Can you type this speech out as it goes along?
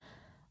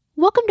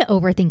Welcome to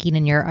Overthinking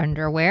in Your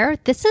Underwear.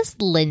 This is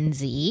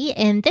Lindsay,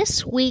 and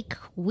this week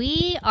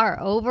we are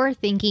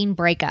overthinking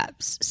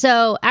breakups.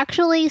 So,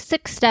 actually,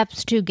 6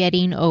 steps to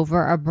getting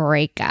over a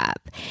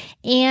breakup.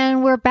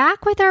 And we're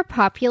back with our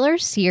popular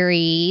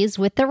series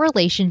with the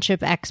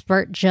relationship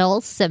expert, Jill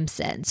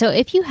Simpson. So,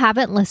 if you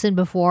haven't listened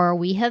before,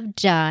 we have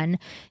done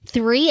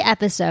 3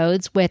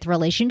 episodes with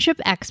relationship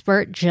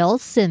expert Jill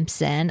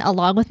Simpson,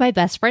 along with my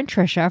best friend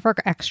Trisha for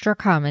extra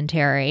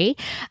commentary.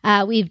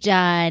 We've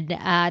done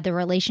the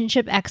relationship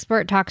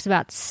expert talks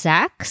about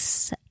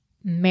sex,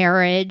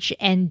 marriage,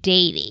 and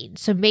dating.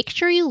 So make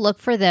sure you look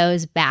for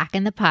those back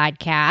in the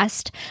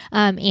podcast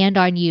and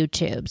on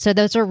YouTube. So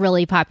those are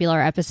really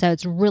popular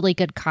episodes, really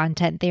good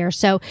content there.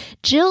 So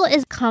Jill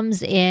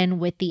comes in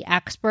with the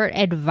expert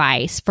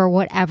advice for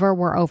whatever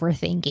we're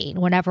overthinking,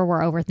 whenever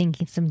we're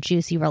overthinking some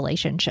juicy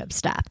relationship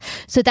stuff.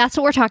 So that's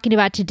what we're talking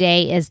about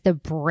today is the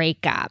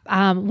breakup.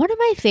 One of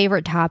my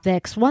favorite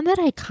topics, one that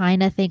I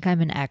kind of think I'm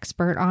an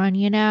expert on,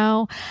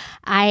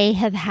 I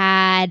have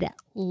had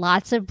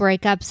lots of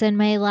breakups in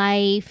my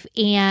life.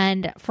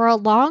 And for a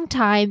long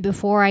time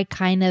before I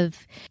kind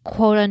of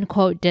quote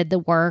unquote did the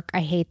work,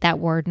 I hate that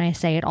word and I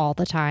say it all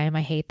the time.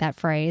 I hate that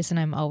phrase and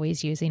I'm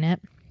always using it.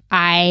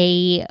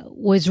 I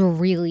was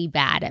really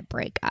bad at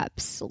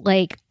breakups.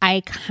 Like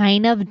I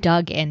kind of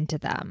dug into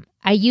them.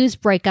 I use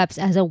breakups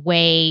as a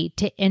way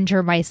to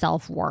injure my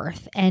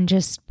self-worth and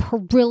just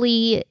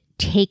really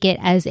take it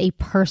as a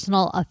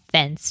personal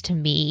offense to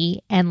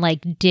me and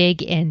like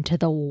dig into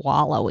the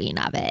wallowing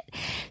of it.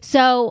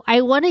 So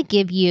I want to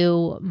give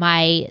you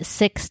my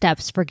 6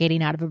 steps for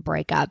getting out of a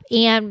breakup.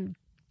 And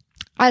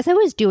as I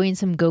was doing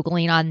some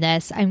Googling on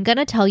this, I'm going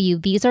to tell you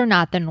these are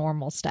not the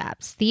normal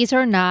steps. These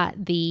are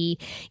not the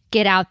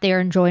get out there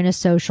and join a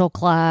social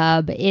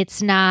club.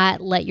 It's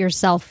not let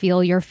yourself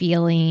feel your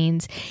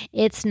feelings.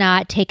 It's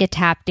not take a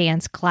tap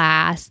dance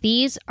class.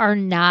 These are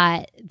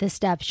not the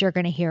steps you're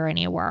going to hear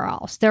anywhere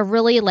else. They're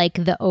really like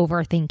the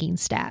overthinking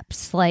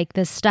steps, like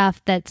the stuff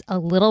that's a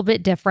little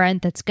bit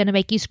different, that's going to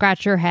make you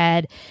scratch your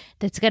head,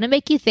 that's going to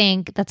make you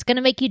think, that's going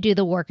to make you do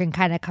the work and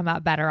kind of come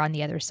out better on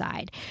the other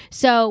side.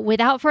 So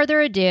without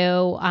further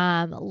ado,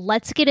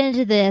 let's get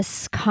into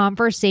this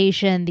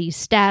conversation, these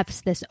steps,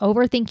 this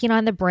overthinking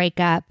on the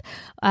breakup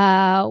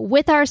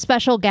with our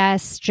special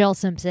guests, Jill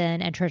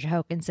Simpson and Trisha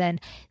Hokanson.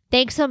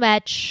 Thanks so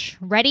much.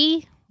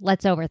 Ready?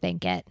 Let's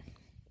overthink it.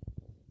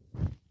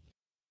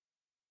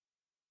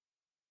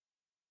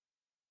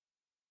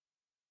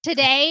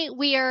 Today,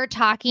 we are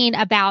talking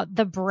about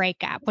the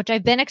breakup, which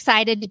I've been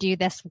excited to do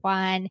this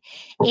one.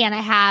 And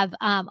I have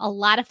a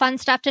lot of fun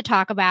stuff to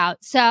talk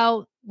about.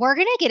 So we're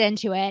going to get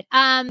into it.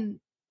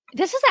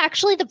 This is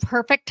actually the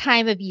perfect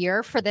time of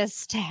year for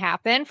this to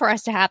happen, for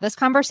us to have this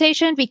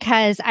conversation,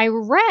 because I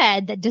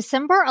read that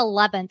December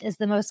 11th is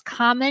the most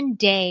common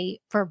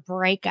day for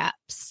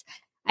breakups.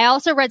 I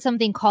also read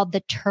something called the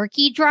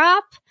turkey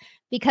drop,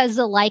 because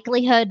the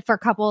likelihood for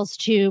couples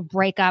to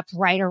break up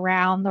right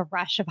around the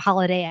rush of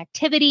holiday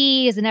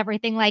activities and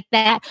everything like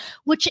that,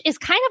 which is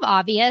kind of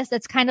obvious.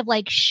 That's kind of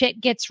like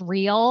shit gets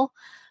real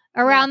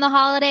around the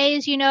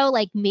holidays,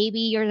 like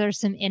maybe there's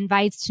some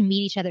invites to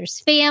meet each other's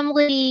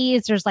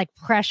families. There's like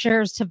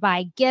pressures to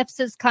buy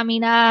gifts is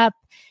coming up.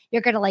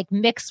 You're going to like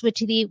mix with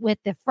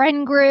the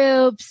friend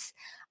groups.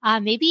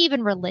 Maybe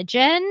even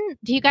religion.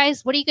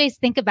 What do you guys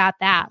think about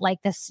that? Like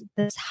this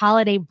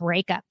holiday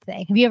breakup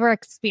thing. Have you ever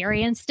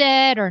experienced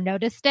it or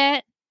noticed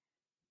it?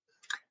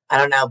 I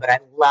don't know, but I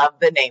love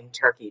the name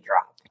turkey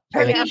drop.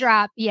 Turkey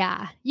drop.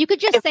 Yeah. You could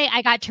just say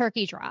I got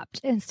turkey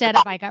dropped instead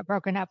of I got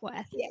broken up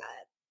with. Yeah.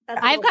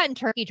 I've gotten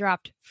turkey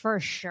dropped for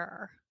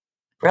sure.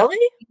 Really?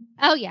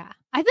 Oh yeah.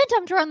 I've been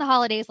dumped around the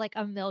holidays like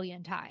a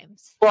million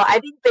times. Well, I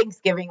think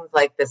Thanksgiving was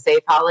like the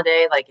safe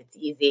holiday, like it's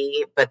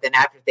easy, but then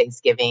after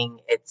Thanksgiving,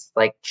 it's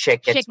like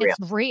shit gets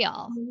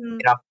real. Mm-hmm.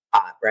 Get off the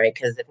pot, right?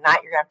 Because if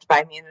not, you're gonna have to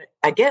buy me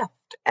a gift.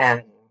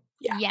 And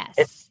yeah,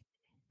 yes,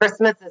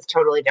 Christmas is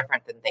totally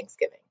different than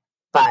Thanksgiving.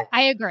 But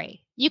I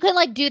agree. You can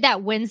like do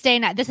that Wednesday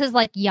night. This is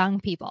like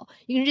young people.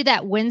 You can do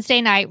that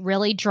Wednesday night,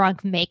 really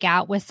drunk make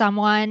out with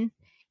someone,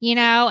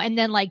 and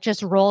then like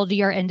just roll to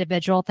your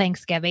individual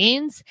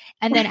Thanksgivings.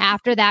 And then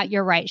after that,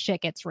 you're right,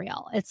 shit gets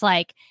real. It's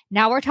like,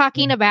 now we're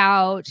talking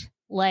about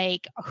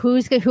like,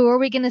 who are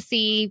we going to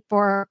see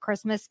for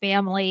Christmas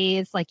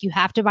families? Like, you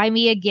have to buy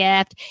me a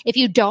gift. If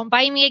you don't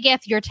buy me a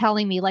gift, you're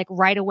telling me like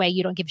right away,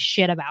 you don't give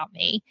shit about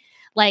me.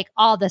 Like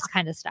all this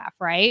kind of stuff.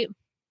 Right.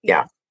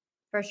 Yeah,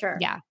 for sure.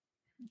 Yeah.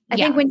 I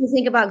think when you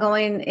think about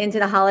going into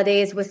the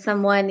holidays with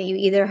someone, you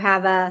either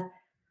have a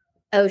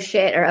oh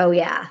shit or oh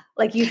yeah,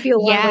 like you feel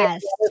one way or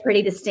the other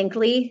pretty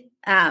distinctly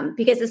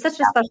because it's such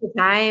a special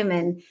time,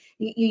 and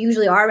you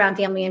usually are around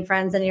family and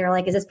friends, and you're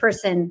like, is this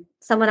person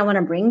someone I want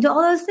to bring to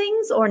all those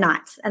things or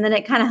not? And then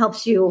it kind of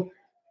helps you,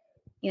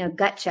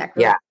 gut check.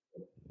 Really.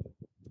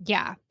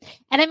 Yeah.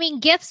 And I mean,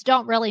 gifts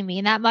don't really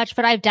mean that much,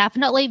 but I've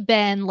definitely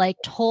been like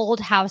told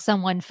how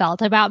someone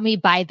felt about me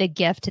by the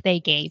gift they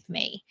gave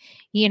me.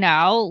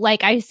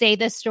 Like I say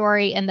this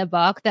story in the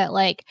book that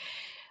like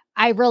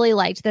I really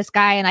liked this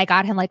guy and I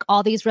got him like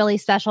all these really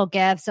special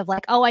gifts of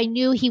like, oh, I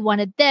knew he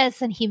wanted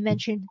this and he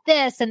mentioned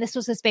this and this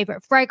was his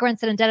favorite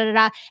fragrance and da da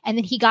da. And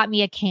then he got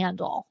me a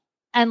candle.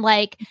 And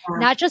like,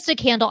 not just a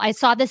candle, I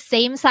saw the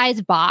same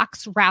size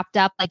box wrapped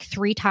up like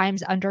 3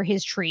 times under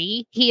his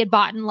tree. He had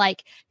bought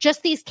like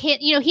just these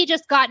he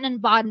just gotten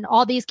and bought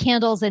all these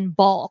candles in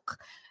bulk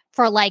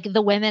for like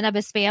the women of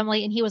his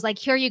family. And he was like,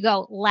 here you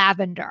go,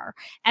 lavender.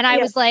 And I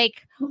was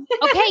like,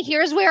 okay,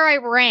 here's where I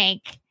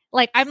rank.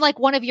 Like, I'm like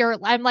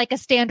I'm like a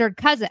standard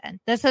cousin.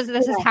 This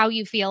is how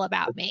you feel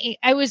about me.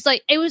 I was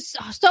like, it was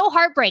so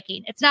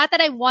heartbreaking. It's not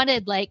that I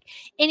wanted like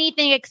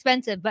anything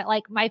expensive, but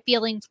like my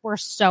feelings were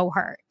so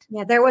hurt.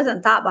 Yeah. There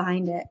wasn't thought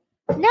behind it.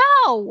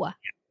 No.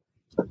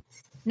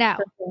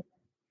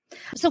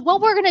 So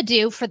what we're going to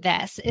do for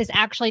this is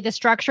actually the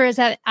structure is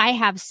that I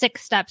have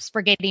 6 steps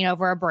for getting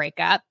over a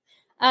breakup.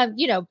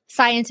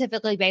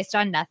 Scientifically based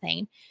on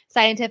nothing,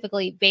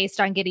 scientifically based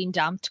on getting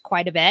dumped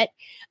quite a bit.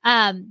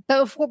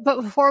 But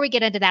before we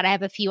get into that, I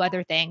have a few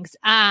other things.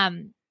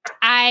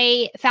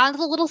 I found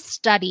a little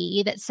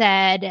study that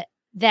said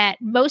that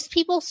most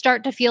people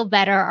start to feel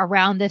better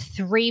around the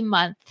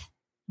 3-month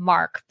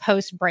mark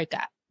post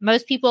breakup.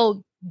 Most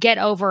people get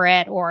over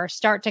it or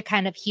start to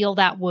kind of heal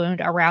that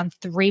wound around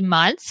 3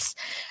 months.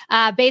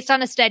 Based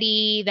on a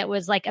study that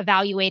was like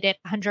evaluated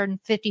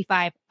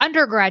 155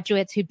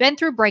 undergraduates who'd been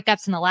through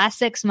breakups in the last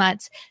 6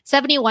 months,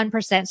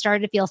 71%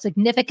 started to feel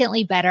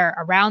significantly better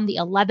around the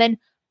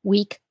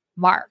 11-week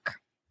mark.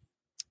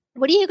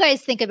 What do you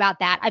guys think about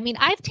that? I mean,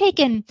 I've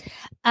taken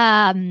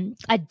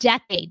a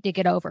decade to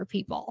get over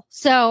people.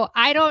 So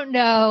I don't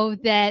know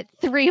that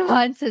 3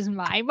 months is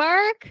my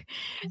mark.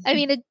 I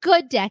mean, a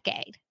good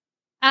decade.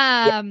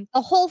 The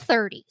whole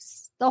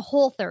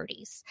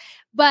 30s.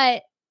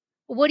 But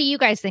what do you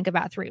guys think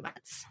about 3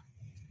 months?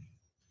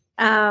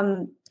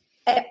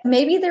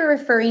 Maybe they're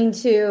referring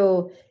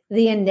to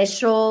the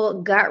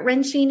initial gut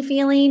wrenching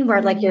feeling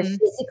where like you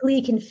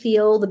physically can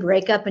feel the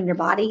breakup in your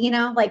body,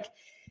 like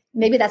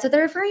maybe that's what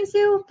they're referring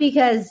to,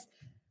 because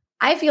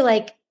I feel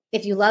like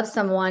if you love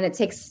someone, it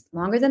takes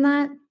longer than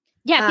that.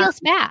 Yeah. It feels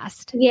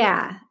fast.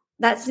 Yeah.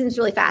 That seems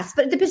really fast,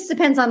 but it just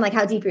depends on like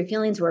how deep your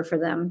feelings were for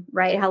them,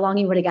 right? How long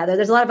you were together.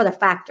 There's a lot of other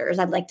factors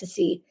I'd like to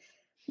see,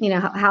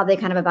 how they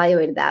kind of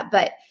evaluated that.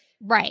 But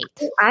right.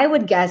 I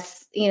would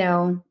guess,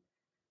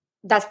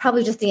 that's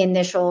probably just the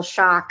initial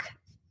shock,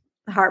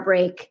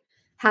 heartbreak.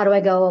 How do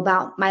I go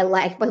about my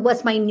life?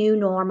 What's my new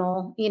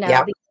normal?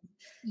 Yeah.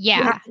 You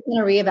have to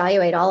kind of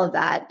reevaluate all of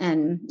that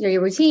and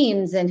your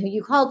routines and who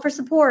you called for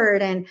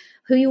support and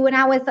who you went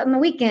out with on the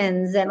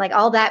weekends. And like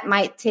all that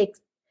might take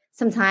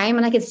some time,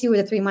 and I could see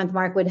where the 3-month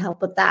mark would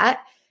help with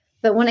that.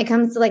 But when it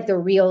comes to like the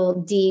real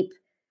deep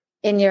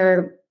in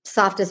your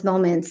softest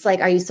moments, like,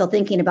 are you still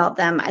thinking about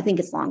them? I think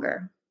it's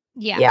longer.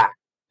 Yeah.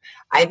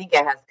 I think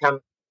it has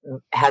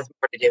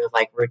more to do with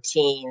like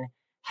routine,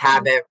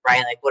 habit,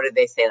 right? Like, what did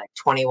they say? Like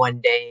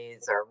 21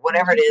 days or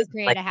whatever it is.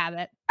 Create a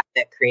habit.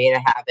 Create a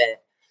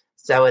habit.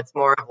 So it's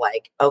more of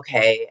like,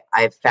 okay,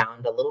 I've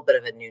found a little bit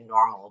of a new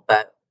normal,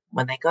 but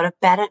when they go to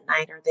bed at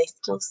night, are they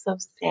still so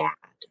sad?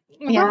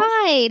 Yeah.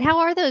 Right. How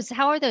are those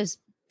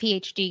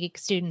PhD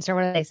students, or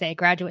what do they say?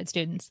 Graduate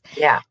students.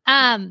 Yeah.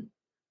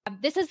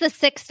 This is the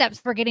 6 steps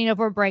for getting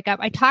over a breakup.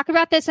 I talk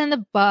about this in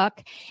the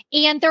book,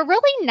 and they're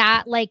really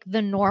not like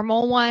the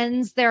normal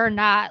ones. They're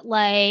not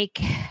like,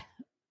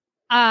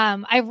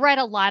 I've read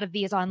a lot of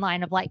these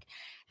online of like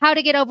how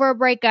to get over a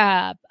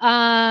breakup.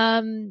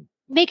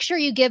 Make sure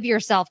you give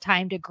yourself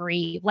time to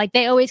grieve. Like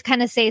they always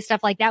kind of say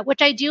stuff like that,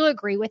 which I do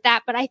agree with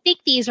that, but I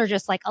think these are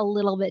just like a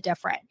little bit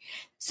different.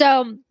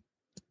 So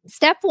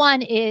step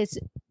 1 is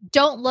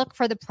don't look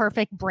for the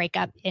perfect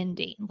breakup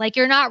ending. Like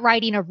you're not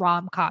writing a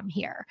rom-com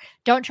here.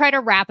 Don't try to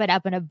wrap it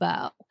up in a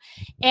bow.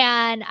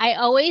 And I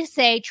always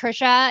say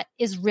Trisha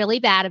is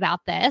really bad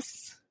about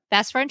this.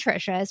 Best friend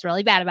Trisha is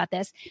really bad about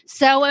this.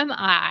 So am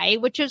I,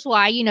 which is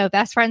why,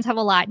 best friends have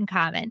a lot in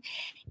common.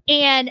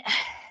 And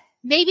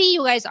maybe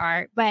you guys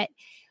aren't, but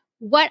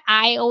what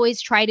I always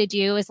try to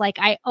do is like,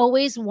 I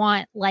always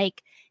want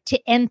like to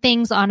end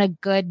things on a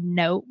good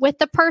note with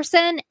the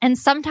person. And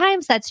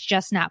sometimes that's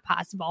just not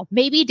possible.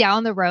 Maybe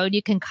down the road,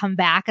 you can come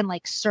back and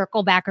like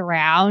circle back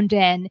around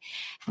and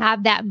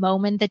have that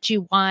moment that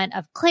you want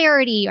of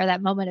clarity, or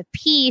that moment of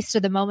peace, or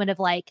the moment of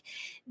like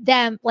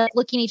them like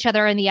looking each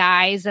other in the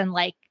eyes and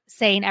like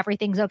saying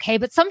everything's okay.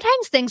 But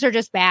sometimes things are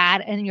just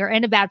bad and you're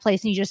in a bad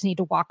place and you just need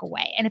to walk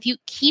away. And if you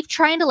keep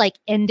trying to like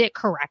end it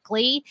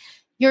correctly,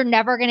 you're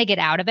never going to get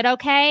out of it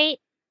okay.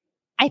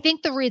 I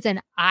think the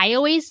reason I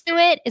always do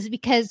it is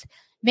because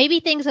maybe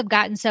things have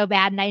gotten so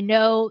bad and I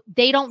know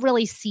they don't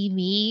really see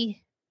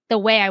me the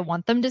way I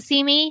want them to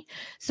see me.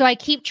 So I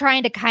keep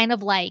trying to kind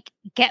of like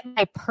get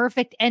my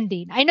perfect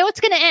ending. I know it's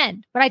going to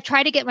end, but I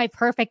try to get my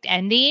perfect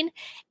ending,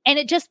 and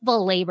it just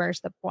belabors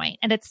the point,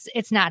 and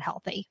it's not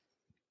healthy.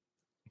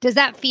 Does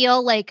that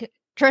feel like,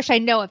 Trish, I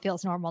know it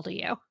feels normal to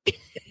you.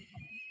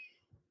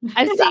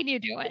 I've seen you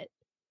do it.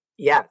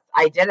 Yeah,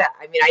 I did it.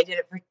 I mean, I did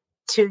it for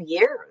 2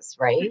 years,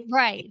 right?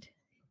 Right.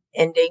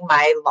 Ending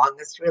my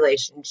longest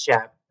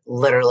relationship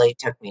literally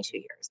took me 2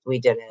 years. We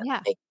did it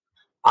like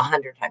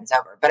 100 times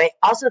over. But I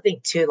also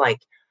think too,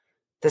 like,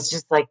 that's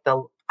just like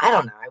I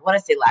don't know, I want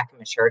to say lack of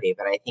maturity,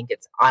 but I think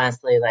it's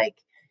honestly like,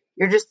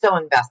 you're just so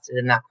invested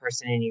in that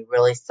person and you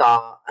really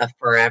saw a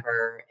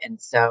forever.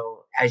 And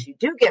so as you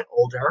do get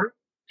older,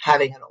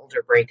 having an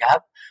older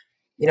breakup,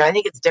 I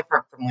think it's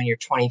different from when you're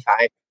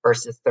 25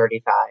 versus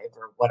 35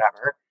 or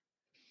whatever.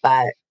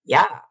 But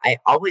yeah, I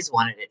always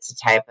wanted it to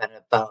tie up in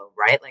a bow,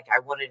 right? Like I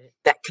wanted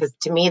that because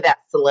to me that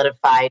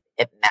solidified,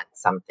 it meant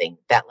something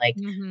that like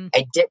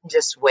I didn't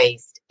just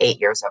waste 8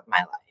 years of my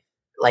life.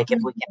 Like if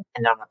we can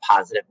end on a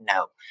positive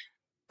note.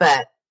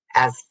 But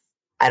as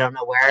I don't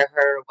know where I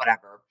heard,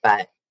 whatever,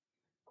 but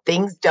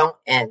things don't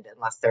end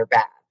unless they're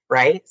bad,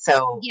 right?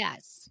 So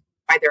yes,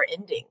 why they're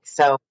ending.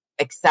 So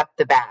accept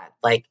the bad,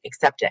 like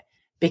accept it.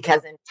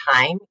 Because in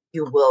time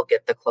you will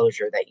get the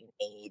closure that you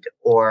need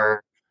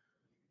or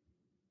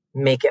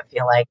make it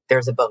feel like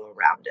there's a bow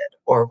around it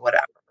or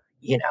whatever,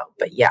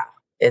 but yeah,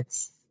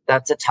 that's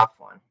a tough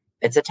one.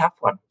 It's a tough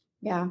one.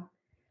 Yeah.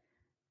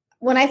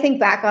 When I think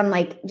back on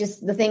like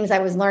just the things I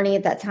was learning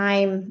at that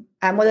time,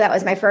 whether that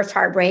was my first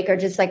heartbreak or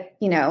just like,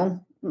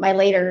 my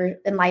later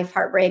in life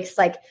heartbreaks,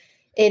 like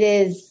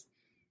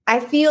I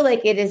feel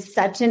like it is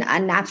such an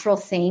unnatural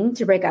thing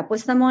to break up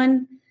with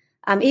someone.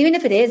 Even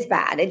if it is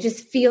bad, it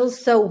just feels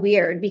so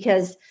weird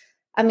because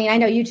I mean, I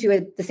know you two are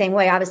the same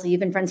way. Obviously,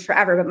 you've been friends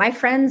forever, but my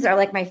friends are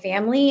like my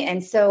family.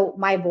 And so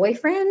my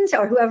boyfriend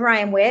or whoever I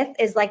am with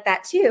is like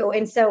that too.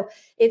 And so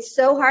it's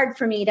so hard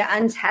for me to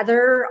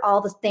untether all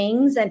the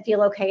things and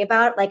feel okay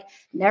about like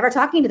never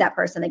talking to that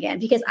person again,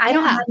 because I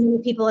don't have many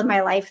people in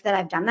my life that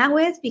I've done that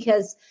with,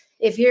 because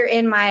if you're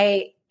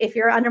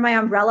under my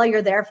umbrella,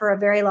 you're there for a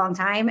very long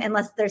time,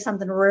 unless there's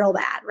something real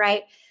bad.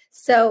 Right.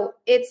 So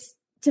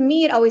to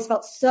me, it always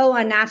felt so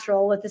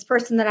unnatural with this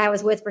person that I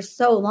was with for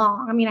so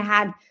long. I mean,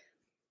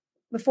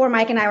 before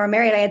Mike and I were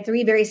married, I had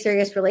 3 very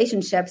serious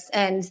relationships,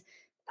 and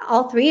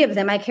all 3 of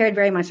them I cared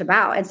very much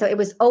about. And so it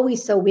was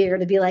always so weird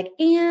to be like,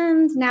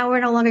 and now we're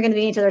no longer going to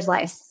be in each other's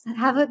lives.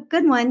 Have a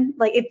good one.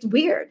 Like, it's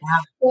weird. Yeah.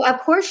 Well,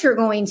 of course you're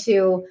going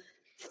to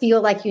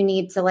feel like you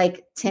need to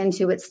like tend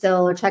to it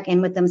still or check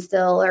in with them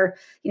still, or,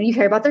 you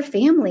care about their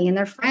family and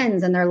their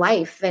friends and their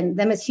life and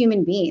them as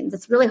human beings.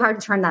 It's really hard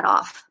to turn that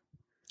off.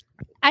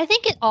 I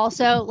think it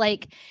also,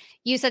 like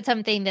you said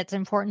something that's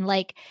important,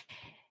 like,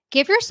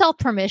 give yourself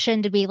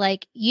permission to be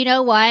like, you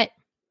know what?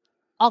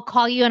 I'll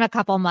call you in a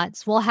couple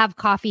months. We'll have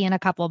coffee in a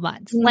couple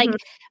months. Mm-hmm. Like,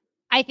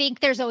 I think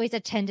there's always a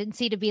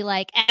tendency to be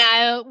like,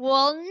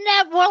 we'll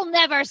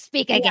never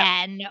speak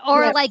again,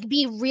 or like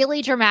be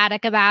really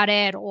dramatic about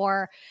it,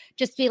 or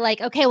just be like,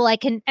 okay, well,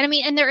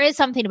 and there is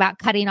something about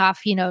cutting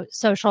off,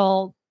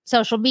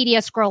 social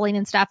media scrolling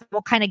and stuff.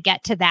 We'll kind of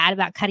get to that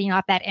about cutting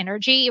off that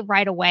energy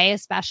right away,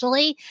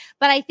 especially.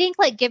 But I think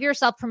like give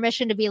yourself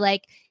permission to be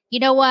like, you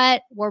know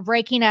what, we're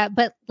breaking up,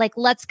 but like,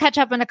 let's catch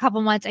up in a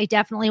couple months. I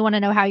definitely want to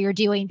know how you're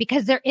doing,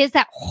 because there is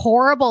that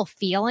horrible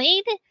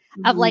feeling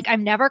of like,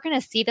 I'm never going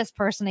to see this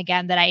person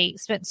again that I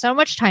spent so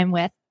much time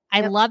with.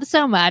 I love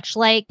so much.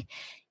 Like,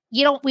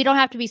 we don't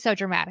have to be so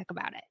dramatic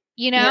about it,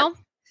 Yeah.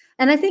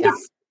 And I think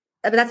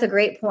that's a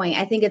great point.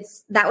 I think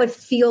that would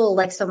feel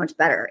like so much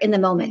better in the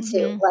moment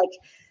too. Like,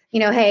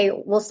 hey,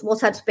 we'll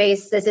touch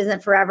base. This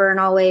isn't forever and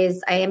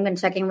always. I am going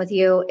to check in with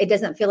you. It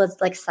doesn't feel as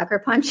like sucker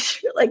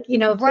punch, like,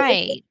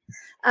 right.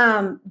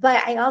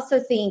 But I also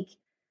think,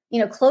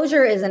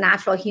 closure is a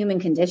natural human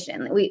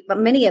condition. But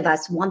many of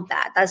us want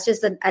that. That's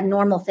just a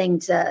normal thing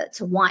to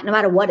want, no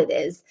matter what it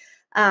is.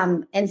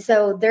 And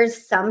so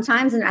there's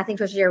sometimes, and I think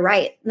Trisha, you're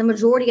right, the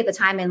majority of the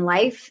time in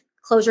life,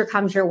 closure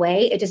comes your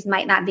way. It just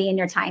might not be in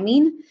your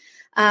timing.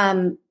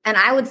 And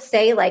I would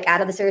say, like,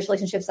 out of the serious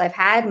relationships I've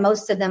had,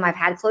 most of them I've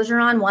had closure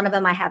on. One of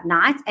them I have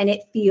not. And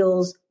it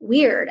feels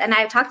weird. And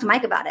I've talked to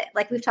Mike about it.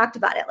 Like, we've talked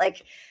about it.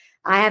 Like,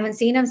 I haven't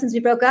seen him since we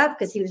broke up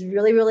because he was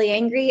really, really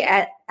angry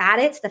at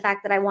it. The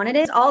fact that I wanted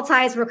it. All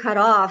ties were cut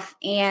off.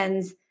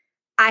 And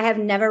I have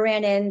never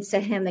ran into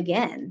him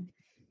again.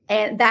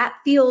 And that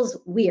feels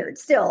weird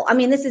still. I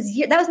mean,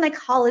 that was my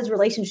college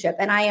relationship.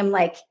 And I am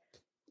like,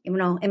 in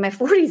my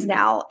 40s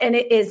now. And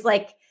it is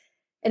like,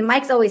 and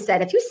Mike's always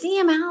said, if you see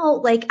him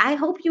out, like, I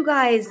hope you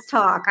guys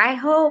talk.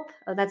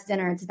 That's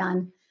dinner. It's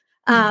done.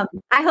 I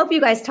hope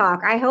you guys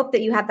talk. I hope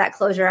that you have that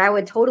closure. I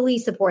would totally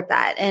support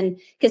that. And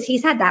because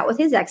he's had that with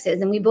his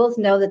exes, and we both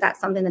know that that's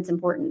something that's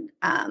important.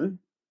 Don't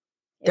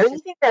you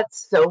think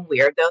that's so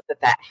weird though,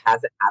 that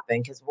hasn't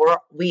happened? Because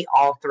we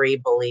all 3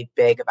 believe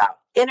big about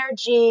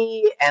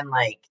energy, and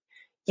like,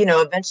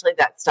 eventually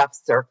that stuff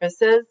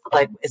surfaces,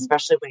 like,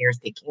 especially when you're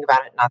thinking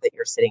about it, not that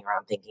you're sitting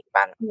around thinking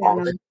about it all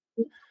the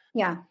time.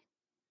 Yeah.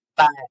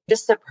 But I'm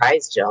just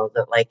surprised, Jill,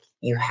 that like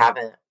you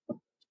haven't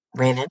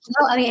ran into.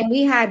 Well, I mean,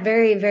 we had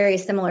very, very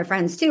similar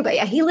friends too, but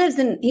yeah, he lives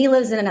in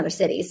another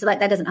city. So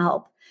that doesn't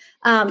help.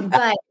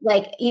 But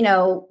like,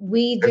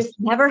 we just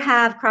never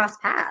have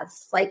crossed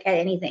paths like at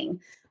anything.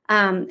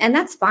 And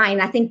that's fine.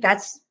 I think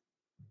that's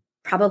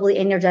probably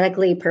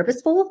energetically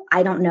purposeful.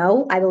 I don't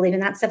know. I believe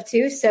in that stuff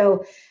too.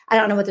 So I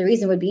don't know what the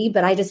reason would be,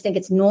 but I just think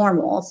it's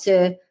normal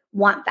to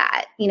want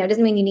that. You know, it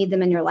doesn't mean you need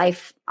them in your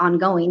life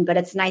ongoing, but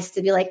it's nice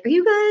to be like, are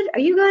you good? Are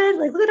you good?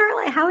 Like, look at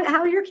our life. How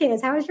are your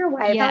kids? How is your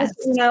wife? Yes.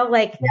 You know,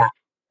 like,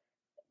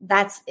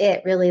 that's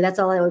it really. That's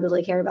all I would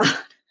really care about.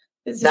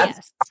 Is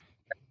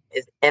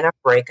in a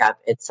breakup,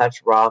 it's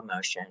such raw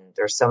emotion.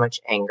 There's so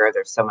much anger.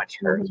 There's so much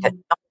hurt that no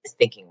one is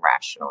thinking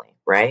rationally,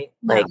 right?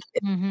 Like,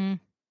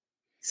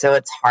 so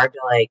it's hard to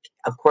like,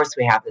 of course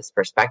we have this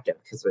perspective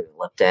because we've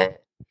lived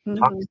it,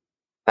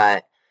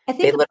 but I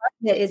think part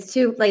of it is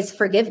too, like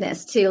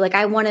forgiveness too. Like,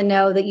 I want to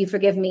know that you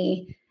forgive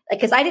me, like,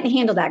 because I didn't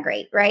handle that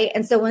great, right?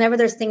 And so whenever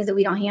there's things that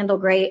we don't handle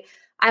great,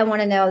 I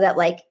want to know that,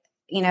 like,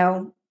 you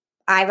know,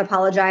 I've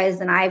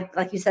apologized and I've,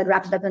 like you said,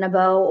 wrapped it up in a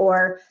bow,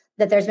 or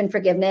that there's been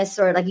forgiveness,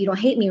 or like, you don't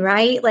hate me,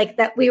 right? Like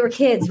that we were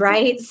kids,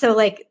 right? So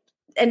like,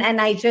 and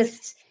I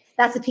just,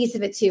 that's a piece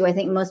of it too. I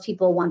think most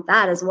people want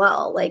that as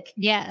well. Like,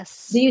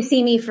 yes, do you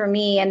see me for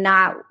me and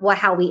not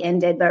how we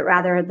ended, but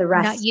rather the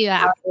rest of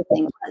how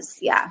everything was.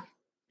 Yeah.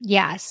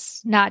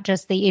 Yes. Not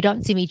just you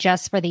don't see me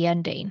just for the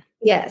ending.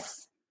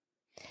 Yes.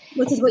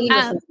 Which is what you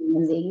were saying,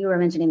 Lindsay. You were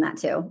mentioning that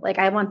too. Like,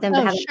 I want them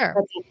to have,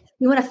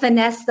 you want to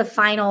finesse the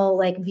final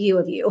like view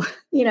of you,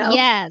 you know?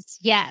 Yes.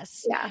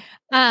 Yes.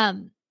 Yeah.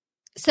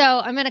 So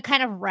I'm going to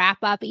kind of wrap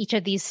up each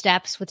of these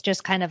steps with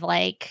just kind of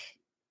like,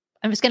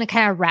 I'm just going to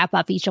kind of wrap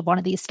up each of one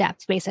of these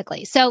steps,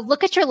 basically. So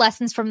look at your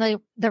lessons from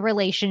the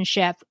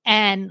relationship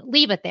and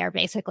leave it there,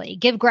 basically.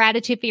 Give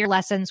gratitude for your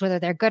lessons, whether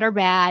they're good or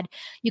bad.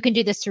 You can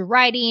do this through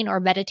writing or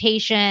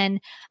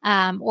meditation,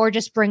 or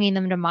just bringing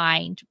them to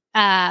mind.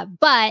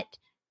 But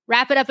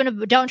wrap it up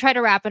don't try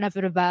to wrap it up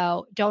in a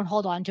bow. Don't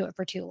hold on to it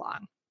for too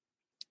long.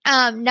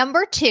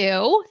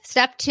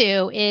 Step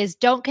 2 is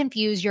don't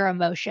confuse your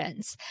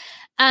emotions.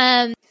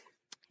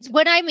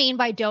 What I mean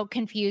by don't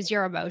confuse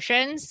your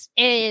emotions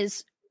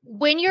is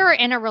when you're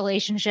in a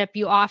relationship,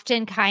 you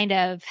often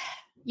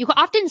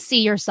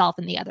see yourself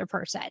in the other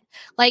person.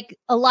 Like,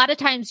 a lot of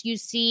times you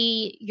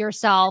see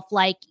yourself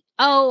like,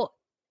 oh,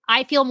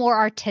 I feel more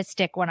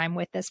artistic when I'm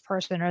with this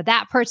person, or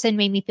that person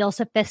made me feel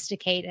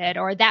sophisticated,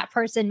 or that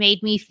person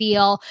made me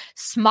feel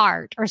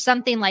smart, or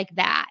something like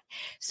that.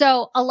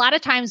 So a lot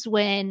of times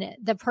when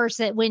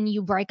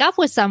you break up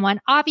with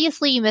someone,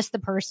 obviously you miss the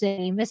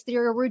person, you miss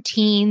your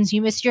routines,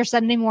 you miss your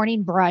Sunday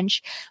morning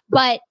brunch,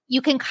 but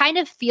you can kind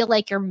of feel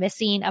like you're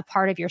missing a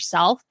part of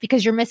yourself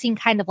because you're missing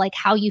kind of like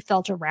how you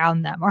felt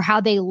around them or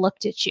how they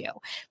looked at you.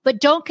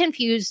 But don't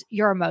confuse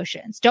your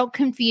emotions. Don't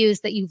confuse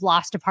that you've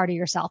lost a part of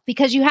yourself,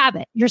 because you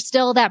haven't. You're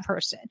still that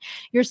person.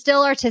 You're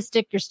still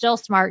artistic. You're still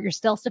smart. You're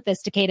still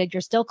sophisticated.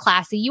 You're still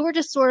classy. You were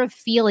just sort of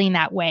feeling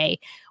that way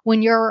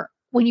when you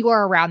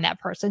are around that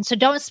person. So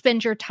don't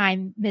spend your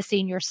time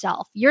missing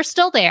yourself. You're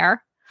still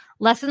there.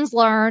 Lessons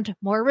learned,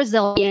 more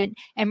resilient,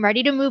 and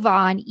ready to move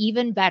on,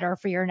 even better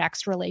for your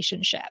next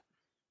relationship.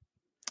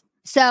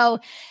 So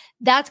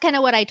that's kind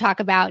of what I talk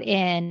about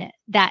in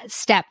that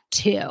step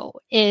 2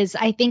 is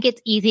I think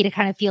it's easy to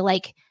kind of feel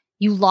like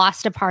you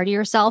lost a part of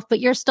yourself, but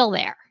you're still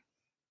there.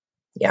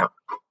 Yeah.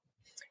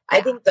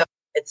 I think that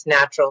it's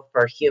natural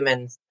for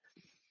humans.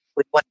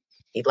 We want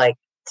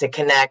to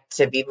connect,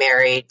 to be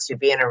married, to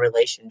be in a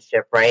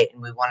relationship, right?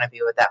 And we want to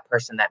be with that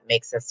person that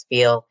makes us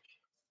feel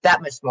that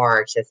much more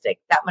artistic,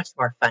 that much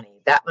more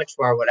funny, that much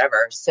more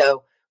whatever.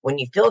 So when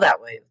you feel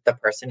that way with the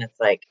person, it's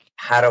like,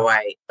 how do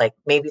I, like,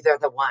 maybe they're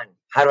the one.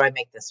 How do I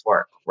make this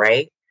work,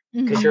 right?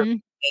 Because you're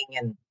looking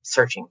and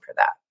searching for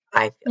that,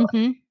 I feel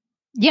like.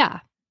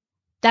 Yeah,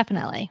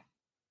 definitely.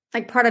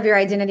 Like, part of your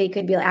identity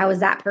could be like, I was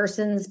that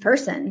person's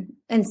person.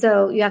 And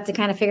so you have to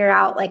kind of figure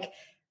out, like,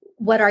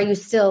 what are you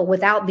still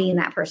without being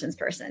that person's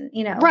person,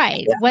 you know?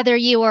 Right. Yeah. Whether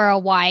you are a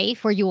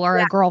wife or you are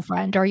a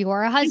girlfriend or you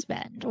are a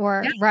husband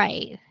or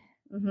right.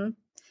 Mm-hmm.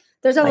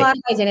 There's a lot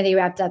of identity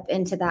wrapped up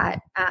into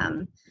that,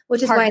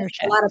 which is why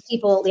a lot of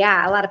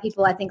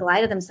people I think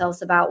lie to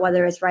themselves about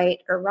whether it's right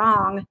or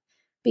wrong,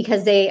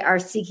 because they are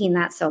seeking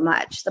that so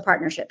much, the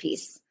partnership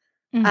piece.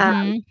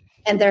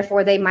 And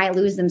therefore they might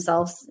lose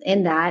themselves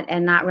in that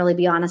and not really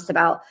be honest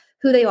about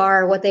who they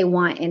are, what they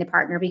want in a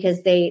partner,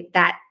 because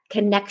that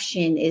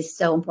connection is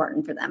so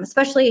important for them,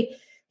 especially,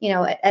 you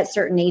know, at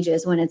certain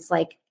ages when it's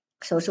like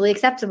socially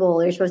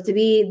acceptable. You're supposed to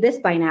be this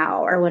by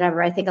now or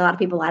whatever. I think a lot of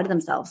people lie to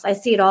themselves. I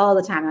see it all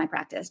the time in my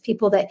practice.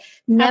 People that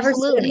never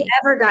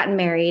ever gotten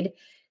married.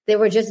 They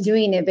were just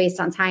doing it based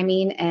on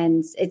timing.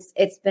 And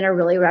it's been a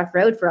really rough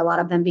road for a lot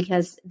of them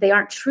because they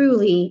aren't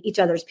truly each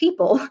other's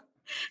people.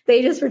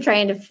 They just were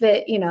trying to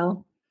fit, you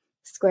know,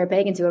 square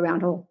peg into a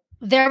round hole.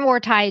 They're more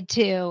tied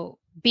to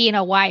being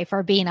a wife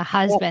or being a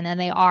husband than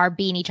they are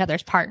being each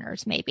other's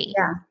partners, maybe.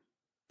 Yeah.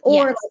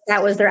 Or like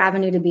that was their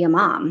avenue to be a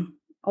mom,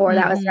 or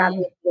that was their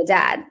avenue to be a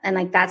dad. And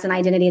like, that's an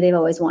identity they've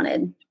always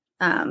wanted.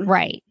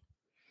 Right.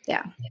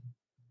 Yeah.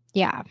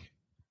 Yeah.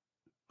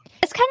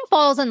 This kind of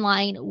falls in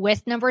line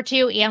with number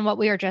 2 and what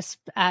we were just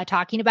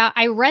talking about.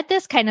 I read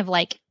this kind of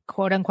like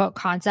quote unquote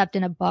concept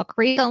in a book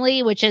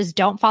recently, which is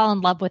don't fall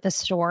in love with a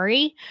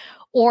story,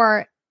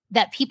 or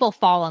that people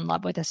fall in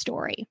love with a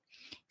story.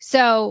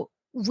 So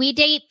we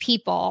date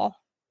people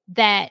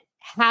that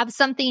have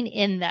something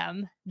in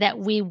them that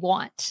we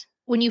want.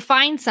 when you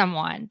find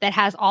someone that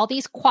has all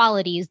these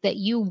qualities that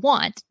you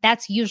want,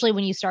 that's usually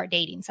when you start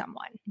dating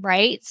someone,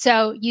 right?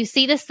 So you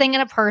see this thing in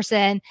a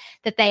person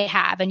that they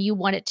have and you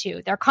want it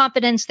too. Their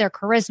confidence, their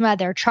charisma,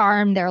 their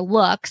charm, their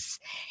looks.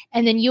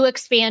 And then you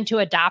expand to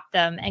adopt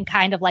them and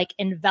kind of like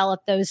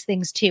envelop those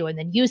things too. And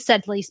then you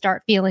suddenly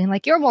start feeling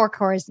like you're more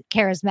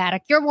charismatic,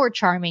 you're more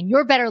charming,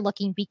 you're better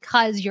looking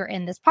because you're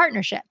in this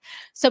partnership.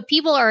 So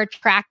people are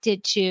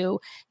attracted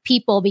to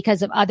people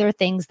because of other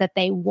things that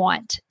they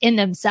want in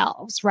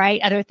themselves, right?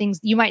 Other things.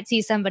 You might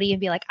see somebody and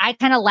be like, I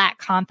kind of lack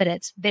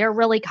confidence. They're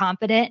really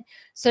confident.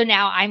 So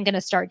now I'm going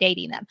to start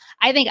dating them.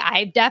 I think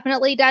I've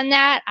definitely done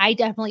that. I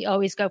definitely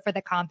always go for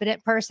the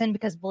confident person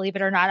because believe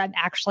it or not, I'm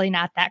actually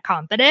not that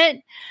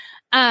confident.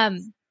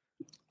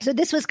 So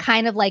this was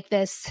kind of like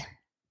this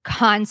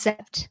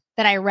concept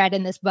that I read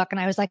in this book. And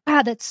I was like,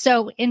 wow, that's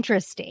so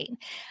interesting.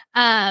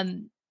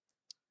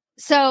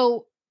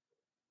 So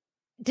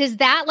does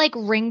that like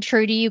ring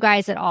true to you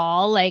guys at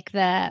all? Like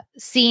the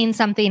seeing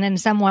something in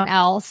someone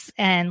else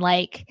and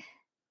like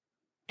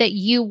that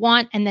you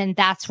want, and then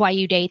that's why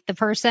you date the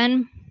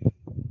person?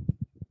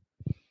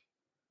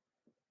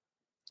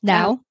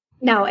 No,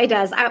 it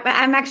does.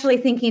 I'm actually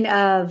thinking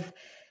of,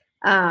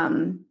 I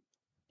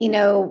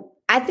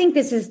think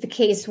this is the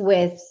case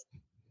with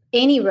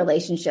any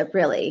relationship,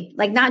 really,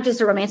 like not just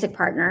a romantic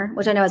partner,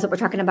 which I know is what we're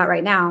talking about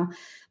right now,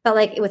 but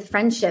like with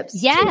friendships.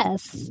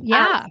 Yes. Too.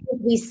 Yeah.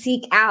 We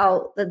seek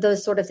out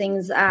those sort of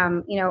things,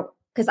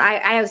 because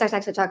I was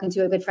actually talking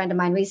to a good friend of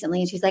mine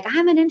recently and she's like,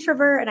 I'm an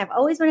introvert and I've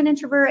always been an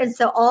introvert. And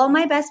so all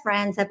my best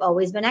friends have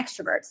always been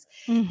extroverts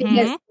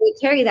because they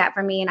carry that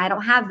for me and I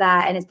don't have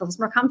that. And it feels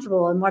more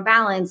comfortable and more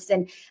balanced.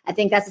 And I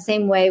think that's the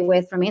same way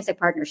with romantic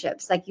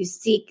partnerships. Like you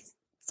seek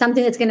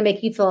something that's going to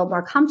make you feel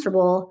more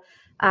comfortable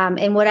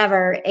in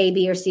whatever A,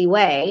 B, or C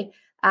way.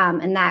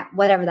 And that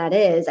whatever that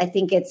is, I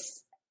think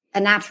it's a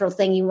natural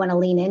thing you want to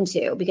lean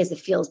into because it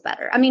feels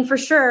better. I mean, for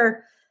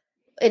sure,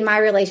 in my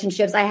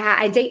relationships,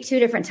 I date two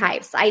different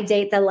types. I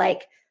date the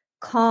like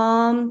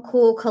calm,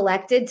 cool,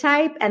 collected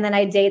type. And then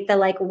I date the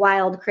like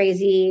wild,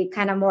 crazy,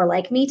 kind of more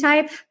like me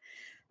type.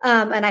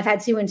 And I've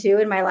had 2 and 2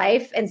 in my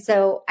life. And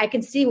so I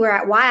can see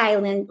why I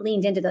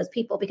leaned into those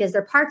people because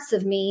they're parts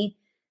of me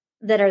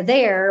that are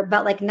there,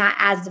 but like not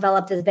as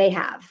developed as they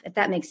have, if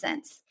that makes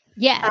sense.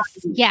 Yes.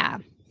 Yeah.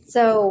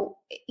 So,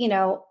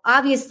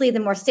 obviously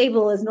the more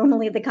stable is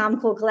normally the calm,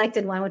 cool,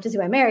 collected one, which is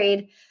who I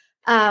married.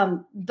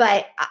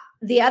 But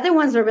the other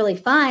ones were really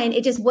fun.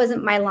 It just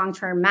wasn't my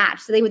long-term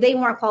match. So they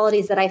weren't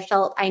qualities that I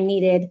felt I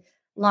needed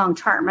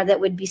long-term or that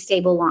would be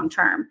stable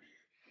long-term,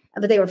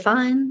 but they were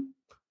fun.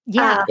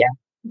 Yeah.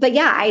 But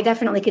yeah, I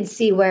definitely could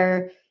see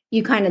where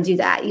you kind of do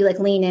that. You like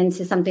lean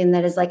into something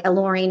that is like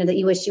alluring or that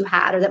you wish you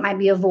had, or that might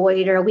be a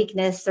void or a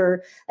weakness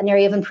or an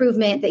area of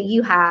improvement that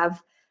you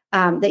have,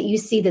 that you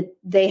see that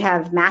they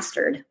have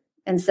mastered.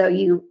 And so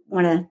you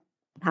want to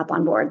hop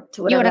on board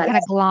to whatever. You want to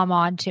kind of glom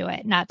onto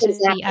it, not to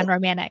be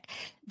unromantic.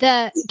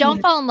 The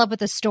don't fall in love with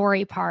the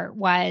story part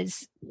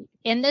was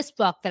in this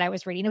book that I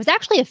was reading. It was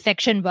actually a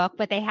fiction book,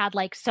 but they had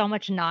like so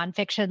much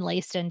nonfiction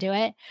laced into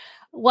it.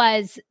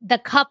 Was the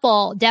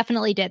couple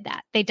definitely did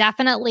that. They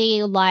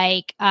definitely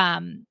like,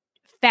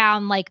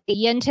 found like the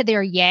yin to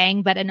their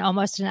yang, but in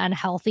almost an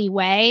unhealthy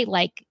way.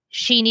 Like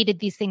she needed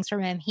these things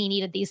from him. He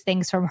needed these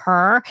things from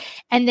her.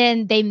 And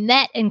then they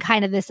met in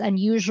kind of this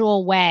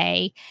unusual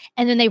way.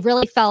 And then they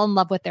really fell in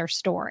love with their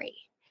story.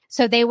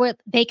 So they would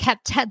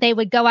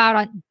go out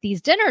on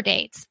these dinner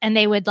dates and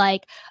they would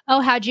like,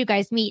 oh, how'd you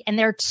guys meet? And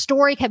their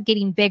story kept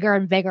getting bigger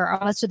and bigger,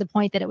 almost to the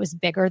point that it was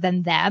bigger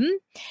than them.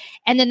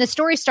 And then the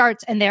story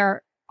starts and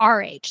they're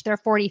our age, they're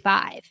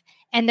 45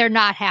 and they're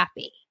not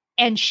happy.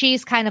 And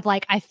she's kind of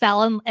like,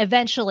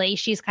 eventually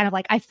she's kind of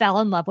like, I fell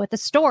in love with the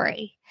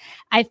story.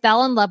 I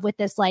fell in love with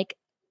this like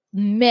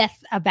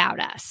myth about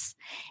us.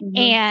 Mm-hmm.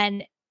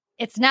 And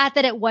it's not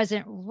that it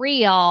wasn't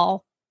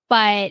real,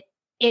 but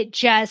it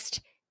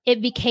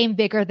became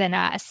bigger than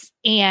us.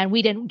 And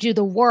we didn't do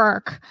the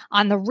work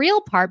on the real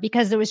part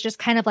because it was just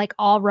kind of like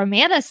all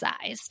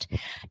romanticized.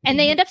 And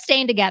they end up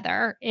staying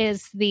together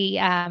is the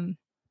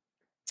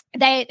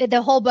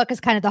whole book is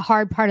kind of the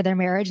hard part of their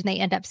marriage and they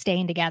end up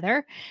staying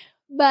together.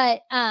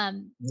 But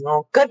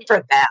well, good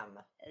for them.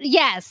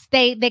 Yes,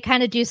 they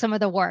kind of do some of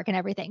the work and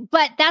everything.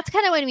 But that's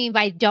kind of what I mean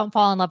by don't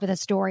fall in love with a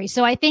story.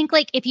 So I think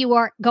like if you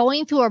are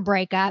going through a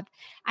breakup,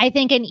 I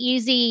think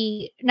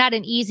not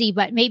an easy,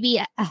 but maybe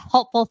a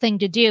helpful thing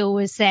to do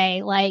is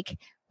say like,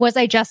 was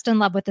I just in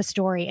love with the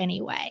story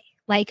anyway?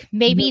 Like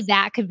maybe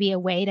that could be a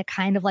way to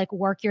kind of like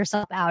work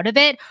yourself out of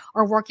it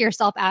or work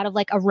yourself out of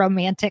like a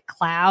romantic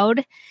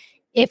cloud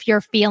if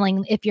you're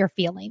feeling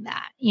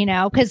that,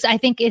 because I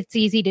think it's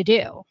easy to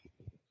do.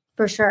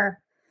 For sure.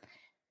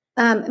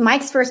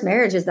 Mike's first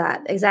marriage is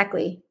that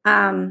exactly.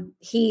 They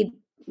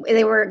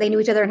knew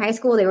each other in high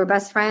school. They were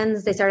best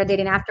friends. They started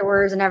dating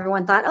afterwards and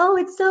everyone thought, oh,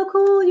 it's so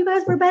cool. You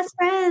guys were best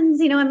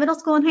friends, in middle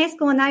school and high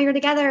school and now you're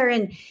together.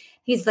 And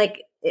he's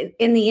like,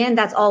 in the end,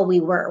 that's all we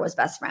were was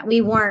best friends.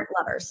 We weren't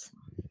lovers.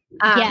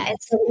 Yes. And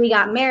so we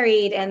got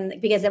married,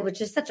 and because it was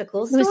just such a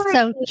cool story. It was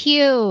so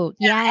cute.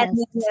 Yes. And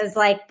it was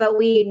like, but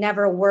we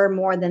never were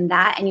more than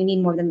that. And you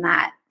need more than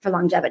that for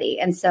longevity.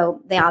 And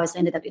so they obviously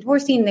ended up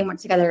divorcing. They weren't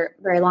together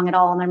very long at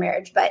all in their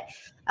marriage. But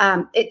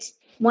it's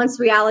once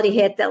reality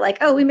hit that like,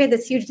 oh, we made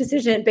this huge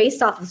decision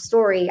based off of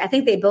story. I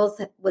think they both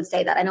would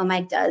say that. I know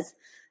Mike does.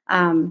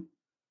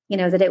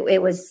 That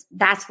it was,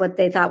 that's what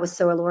they thought was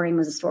so alluring,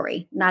 was a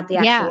story, not the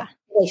actual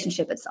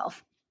relationship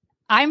itself.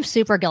 I'm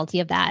super guilty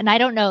of that. And I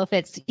don't know if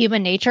it's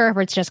human nature or if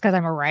it's just because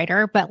I'm a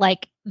writer, but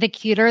like the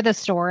cuter the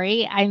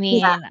story, I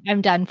mean,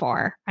 I'm done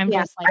for. I'm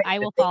just like, I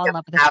will fall in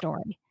love with the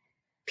story.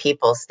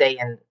 People stay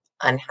in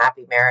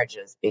unhappy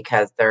marriages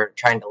because they're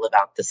trying to live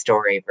out the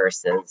story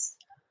versus.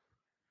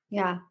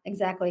 Yeah,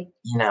 exactly.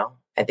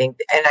 I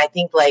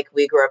think like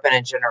we grew up in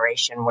a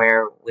generation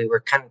where we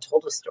were kind of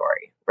told a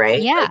story,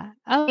 right?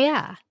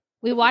 Yeah.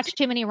 We watched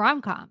too many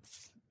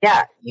rom-coms.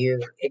 Yeah,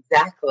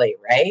 exactly.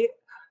 Right.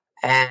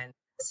 And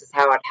this is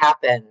how it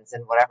happens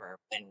and whatever.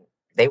 And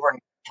they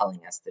weren't telling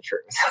us the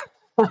truth.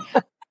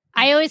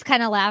 I always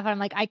kind of laugh. I'm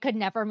like, I could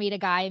never meet a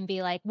guy and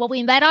be like, well,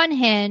 we met on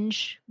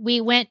Hinge. We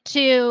went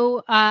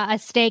to a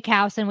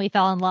steakhouse and we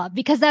fell in love,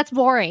 because that's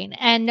boring.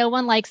 And no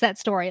one likes that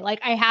story. Like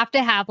I have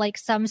to have like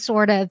some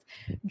sort of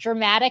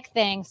dramatic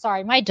thing.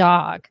 Sorry, my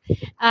dog.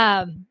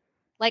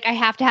 Like I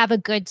have to have a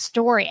good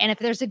story. And if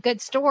there's a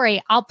good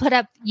story, I'll put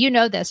up,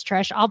 this,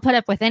 Trish, I'll put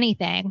up with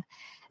anything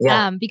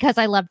because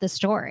I love the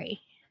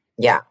story.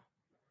 Yeah.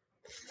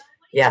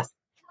 Yes,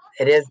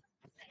 it is.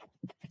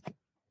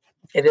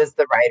 It is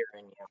the writer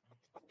in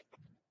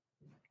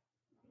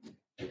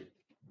you.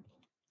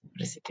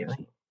 What is he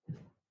doing?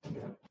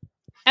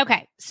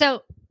 Okay.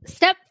 So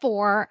step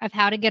 4 of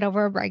how to get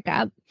over a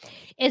breakup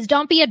is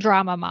don't be a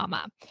drama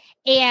mama.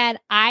 And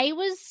I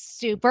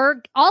was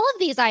all of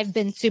these I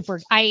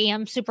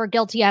am super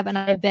guilty of, and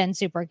I've been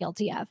super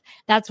guilty of.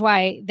 That's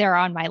why they're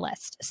on my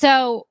list.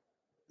 So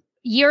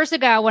years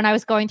ago, when I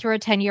was going through a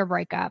 10-year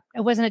breakup,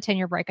 it wasn't a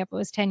 10-year breakup. It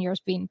was 10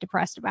 years being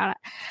depressed about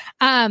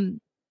it.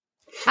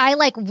 I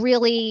like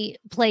really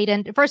played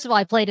into, first of all,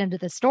 I played into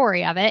the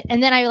story of it.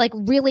 And then I like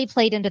really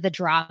played into the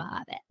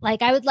drama of it.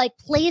 Like I would like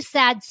play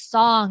sad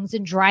songs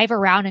and drive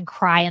around and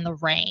cry in the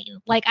rain.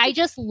 Like I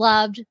just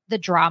loved the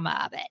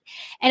drama of it.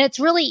 And it's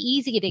really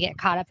easy to get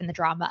caught up in the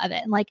drama of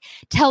it and like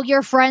tell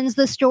your friends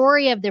the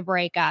story of the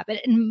breakup.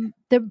 And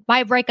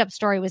my breakup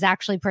story was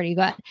actually pretty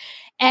good.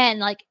 And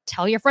like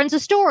tell your friends a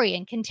story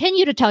and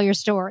continue to tell your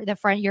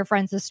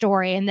friends the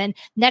story. And then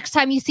next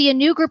time you see a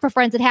new group of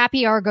friends at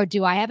happy hour, go,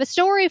 do I have a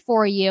story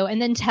for you? And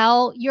then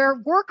tell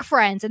your work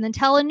friends and then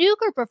tell a new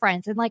group of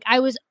friends. And like I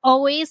was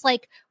always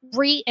like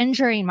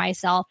re-injuring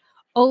myself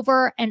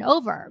over and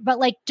over, but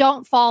like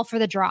don't fall for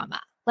the drama.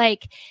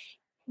 Like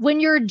when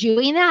you're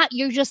doing that,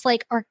 you're just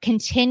like are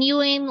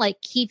continuing,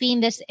 like keeping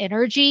this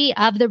energy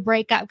of the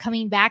breakup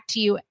coming back to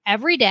you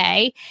every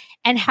day.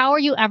 And how are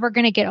you ever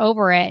going to get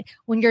over it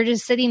when you're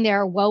just sitting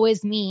there, woe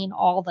is me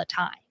all the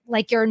time?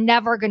 Like you're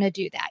never going to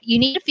do that. You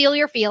need to feel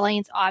your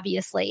feelings,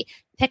 obviously,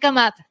 pick them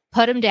up,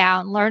 put them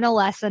down, learn a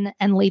lesson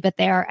and leave it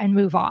there and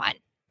move on.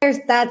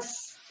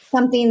 That's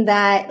something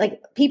that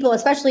like people,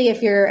 especially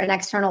if you're an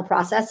external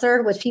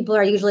processor, which people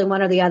are usually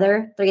one or the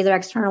other, they're either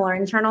external or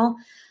internal.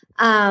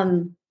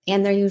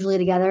 And they're usually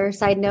together,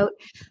 side note.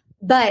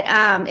 But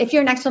if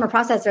you're an external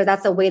processor,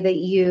 that's the way that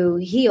you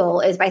heal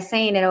is by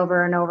saying it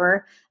over and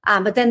over.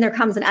 But then there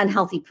comes an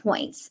unhealthy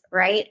point,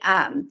 right?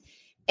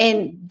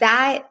 And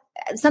that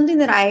something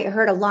that I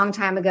heard a long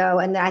time ago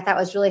and that I thought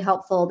was really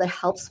helpful that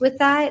helps with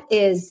that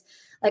is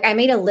like I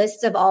made a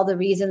list of all the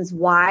reasons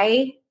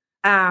why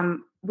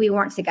we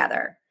weren't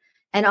together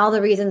and all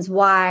the reasons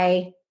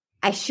why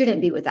I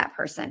shouldn't be with that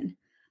person.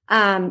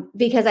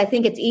 Because I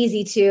think it's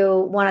easy to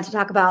want to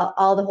talk about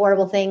all the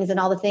horrible things and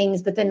all the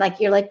things, but then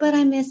like, you're like, but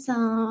I miss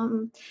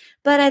them,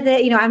 but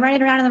I'm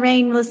running around in the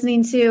rain,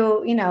 listening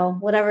to,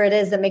 whatever it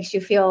is that makes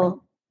you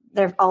feel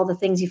they're all the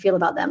things you feel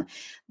about them.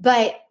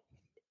 But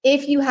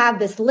if you have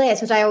this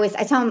list, which I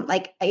tell them,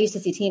 like I used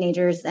to see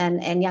teenagers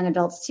and young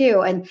adults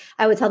too. And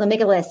I would tell them, make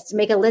a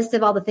list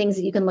of all the things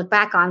that you can look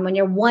back on when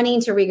you're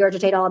wanting to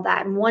regurgitate all of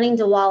that and wanting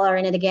to wallow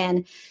in it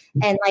again.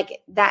 And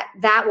like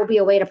that will be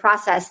a way to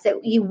process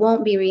that you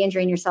won't be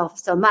re-injuring yourself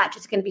so much.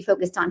 It's going to be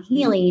focused on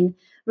healing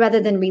rather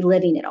than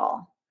reliving it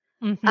all.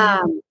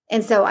 Mm-hmm.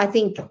 And so I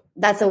think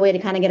that's a way to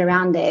kind of get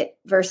around it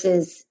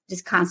versus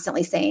just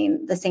constantly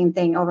saying the same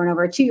thing over and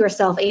over to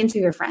yourself and to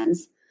your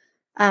friends.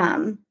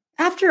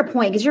 After a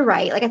point, because you're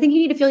right. Like, I think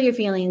you need to feel your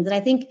feelings. And I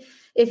think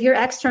if you're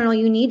external,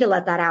 you need to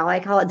let that out. I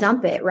call it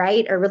dump it,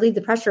 right? Or relieve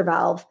the pressure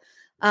valve.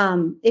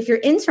 If you're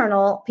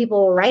internal,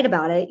 people will write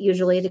about it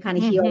usually to kind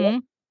of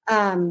heal.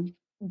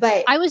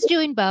 But I was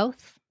doing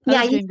both.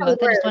 I just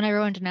want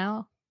everyone to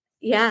know.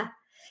 Yeah.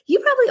 You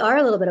probably are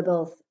a little bit of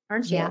both,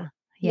 aren't you?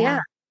 Yeah.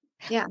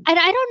 And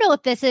I don't know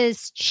if this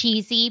is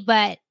cheesy,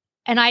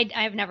 and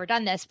I've never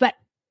done this, but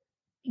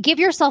give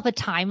yourself a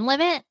time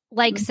limit.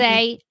 Like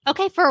say,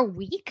 okay, for a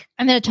week,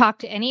 I'm going to talk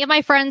to any of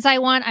my friends I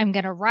want. I'm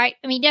going to write.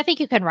 I mean, I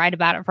think you can write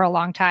about it for a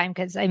long time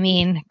because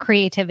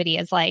creativity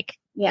is like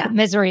Yeah.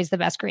 Misery is the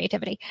best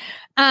creativity.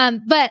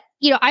 But,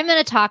 I'm going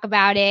to talk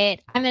about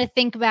it. I'm going to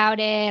think about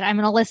it. I'm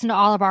going to listen to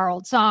all of our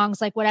old songs,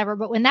 like whatever.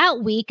 But when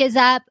that week is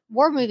up,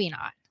 we're moving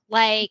on.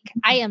 Like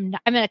I'm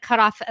going to cut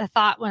off a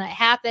thought when it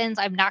happens.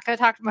 I'm not going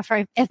to talk to my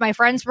friend. If my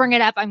friends bring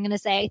it up, I'm going to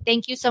say,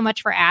 thank you so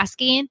much for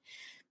asking.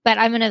 But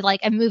I'm going to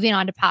I'm moving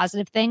on to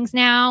positive things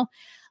now.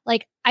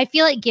 Like, I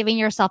feel like giving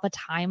yourself a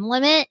time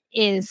limit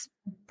is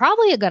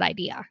probably a good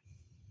idea.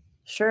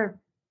 Sure.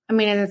 I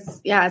mean,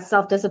 it's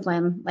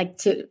self-discipline,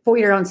 for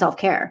your own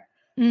self-care.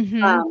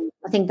 Mm-hmm.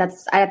 I think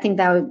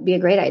that would be a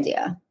great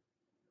idea.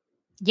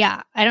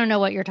 Yeah. I don't know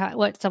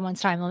what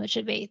someone's time limit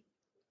should be.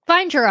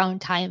 Find your own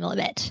time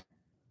limit.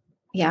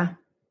 Yeah.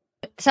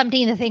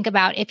 Something to think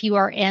about if you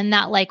are in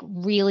that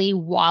really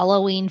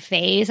wallowing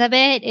phase of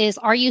it is,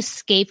 are you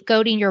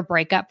scapegoating your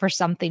breakup for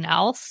something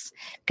else?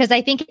 Because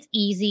I think it's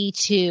easy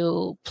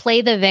to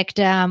play the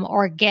victim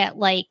or get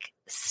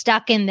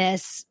stuck in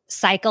this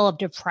cycle of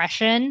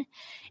depression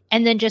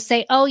and then just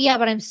say, oh yeah,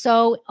 but I'm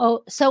so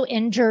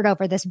injured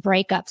over this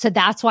breakup. So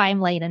that's why I'm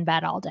late in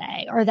bed all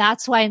day, or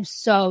that's why I'm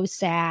so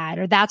sad,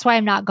 or that's why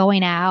I'm not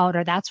going out,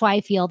 or that's why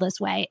I feel this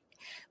way.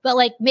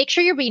 But make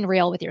sure you're being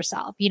real with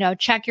yourself,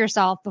 check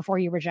yourself before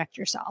you reject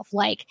yourself.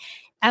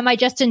 Am I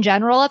just in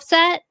general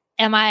upset?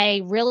 Am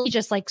I really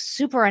just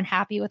super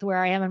unhappy with where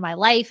I am in my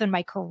life and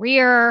my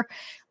career?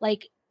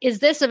 Is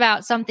this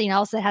about something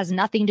else that has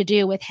nothing to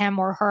do with him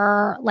or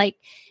her?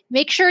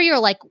 Make sure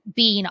you're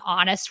being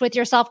honest with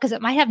yourself, because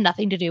it might have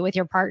nothing to do with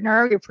your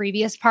partner, your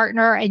previous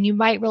partner, and you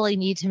might really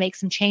need to make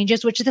some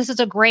changes, which this is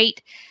a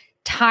great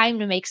time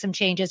to make some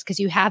changes because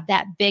you have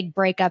that big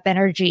breakup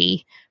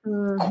energy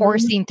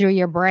coursing through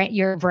your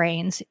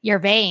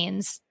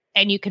veins,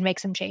 and you can make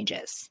some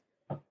changes.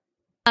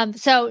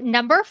 So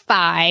number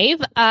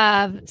 5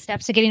 of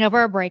steps to getting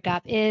over a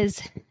breakup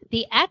is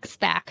the X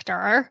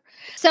factor.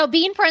 So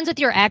being friends with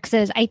your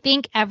exes, I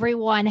think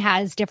everyone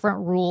has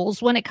different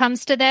rules when it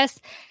comes to this.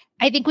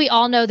 I think we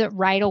all know that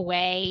right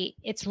away,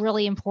 it's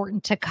really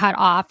important to cut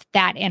off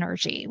that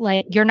energy.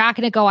 You're not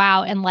going to go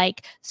out and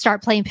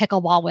start playing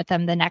pickleball with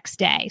them the next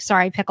day.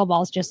 Sorry,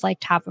 pickleball is just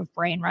top of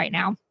brain right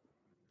now.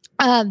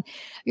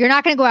 You're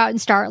not going to go out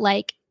and start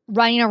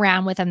running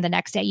around with them the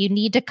next day. You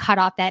need to cut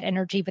off that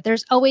energy, but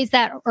there's always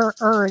that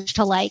urge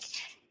to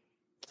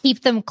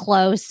keep them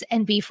close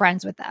and be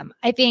friends with them.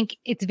 I think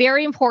it's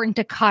very important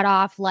to cut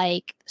off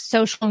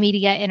social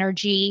media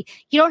energy.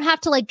 You don't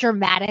have to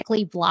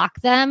dramatically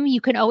block them.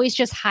 You can always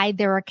just hide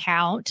their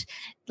account.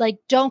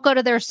 Don't go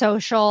to their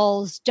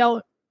socials.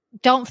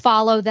 Don't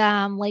follow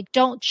them.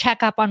 Don't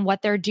check up on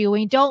what they're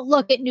doing. Don't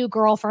look at new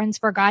girlfriends,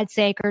 for God's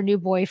sake, or new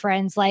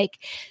boyfriends.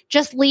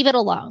 Just leave it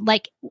alone.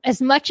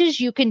 As much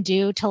as you can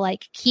do to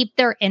keep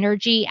their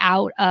energy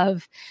out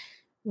of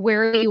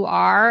where you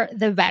are,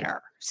 the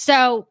better.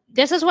 So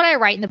this is what I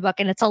write in the book,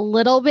 and it's a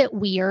little bit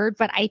weird,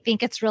 but I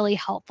think it's really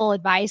helpful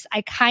advice.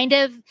 I kind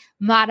of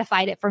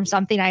modified it from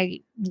something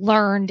I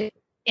learned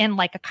in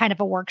a kind of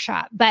a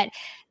workshop. But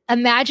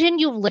imagine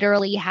you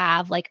literally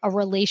have a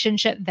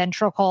relationship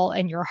ventricle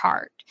in your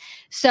heart.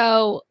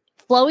 So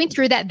flowing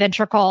through that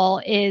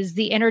ventricle is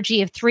the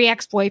energy of 3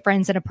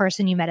 ex-boyfriends and a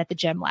person you met at the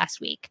gym last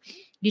week.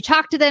 You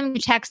talk to them, you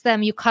text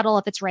them, you cuddle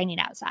if it's raining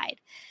outside.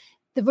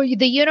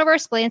 The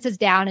universe glances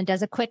down and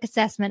does a quick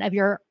assessment of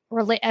your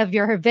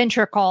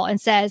ventricle and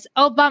says,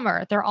 oh,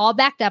 bummer, they're all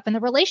backed up in the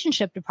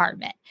relationship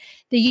department.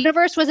 The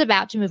universe was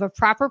about to move a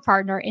proper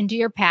partner into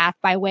your path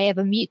by way of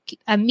a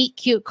meet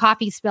cute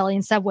coffee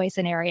spilling subway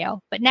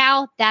scenario. But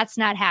now that's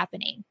not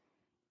happening.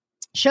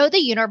 Show the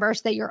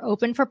universe that you're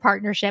open for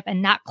partnership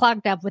and not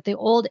clogged up with the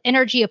old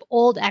energy of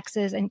old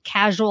exes and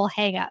casual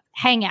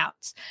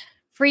hangouts.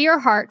 Free your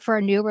heart for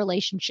a new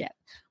relationship,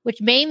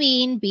 which may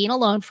mean being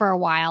alone for a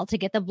while to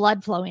get the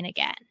blood flowing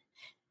again.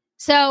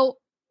 So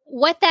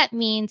what that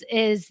means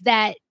is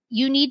that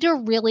you need to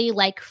really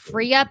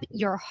free up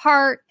your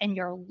heart and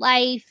your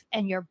life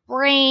and your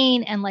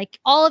brain and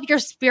all of your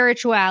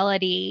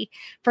spirituality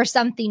for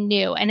something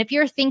new. And if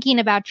you're thinking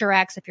about your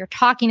ex, if you're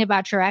talking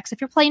about your ex,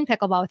 if you're playing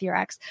pickleball with your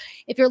ex,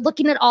 if you're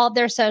looking at all of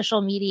their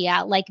social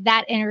media,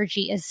 that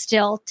energy is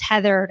still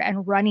tethered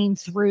and running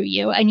through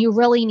you, and you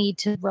really need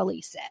to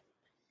release it.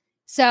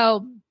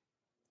 So,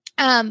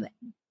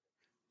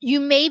 you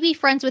may be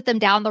friends with them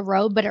down the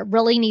road, but it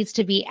really needs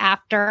to be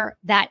after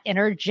that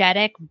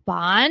energetic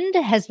bond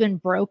has been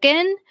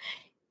broken.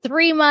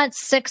 3 months,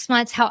 6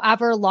 months,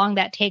 however long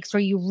that takes, where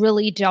you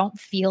really don't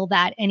feel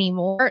that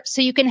anymore.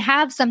 So you can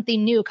have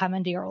something new come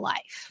into your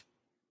life.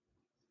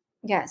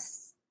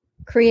 Yes.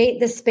 Create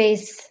the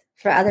space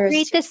for others.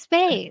 Create the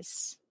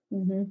space.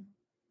 Mm-hmm.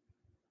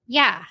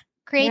 Yeah.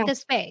 Create the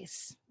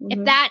space.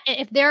 Mm-hmm.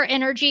 If their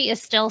energy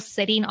is still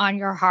sitting on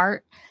your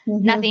heart,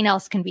 nothing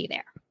else can be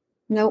there.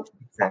 Nope.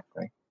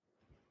 Exactly.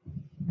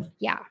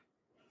 Yeah.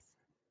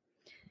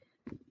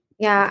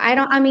 Yeah.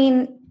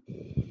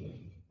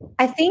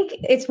 I think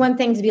it's one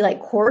thing to be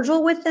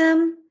cordial with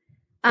them.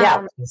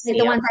 The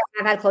ones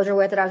I've had closure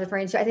with that I was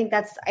referring to. I think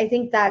that's,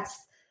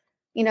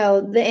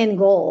 the end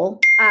goal.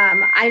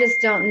 I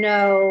just don't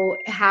know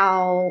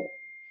how.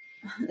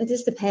 It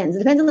just depends. It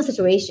depends on the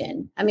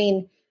situation.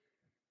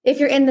 if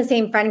you're in the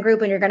same friend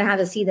group and you're going to have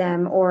to see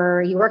them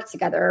or you work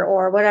together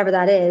or whatever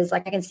that is,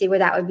 like I can see where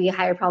that would be a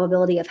higher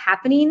probability of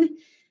happening.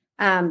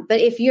 But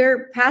if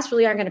your paths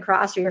really aren't going to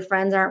cross or your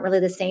friends aren't really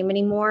the same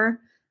anymore,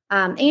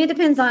 and it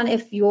depends on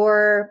if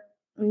your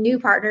new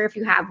partner, if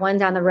you have one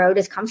down the road,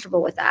 is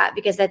comfortable with that,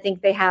 because I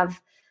think they have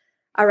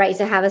a right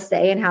to have a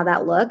say in how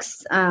that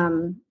looks,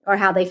 or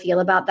how they feel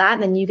about that.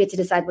 And then you get to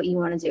decide what you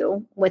want to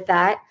do with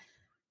that.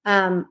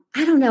 I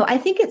don't know. I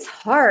think it's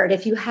hard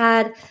if you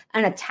had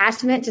an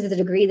attachment to the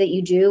degree that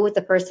you do with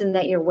the person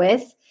that you're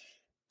with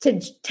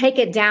to take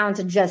it down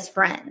to just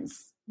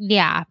friends.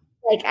 Yeah.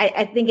 Like,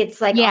 I think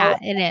it's like, yeah,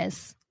 it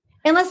is.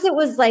 Unless it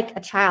was like a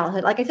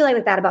childhood. Like, I feel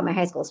like that about my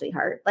high school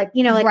sweetheart. Like,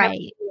 you know, like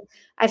right.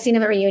 I've seen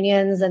him at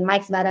reunions and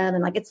Mike's met him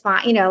and like, it's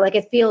fine. You know, like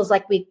it feels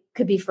like we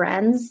could be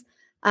friends.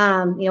 You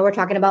know, we're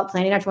talking about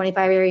planning our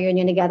 25-year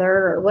reunion together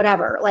or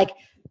whatever. Like,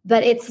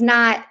 but it's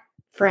not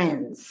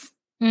friends.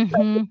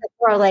 Mm-hmm. Like,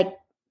 or like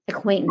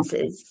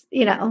acquaintances,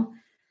 you know.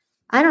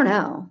 I don't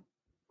know.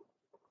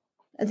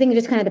 I think it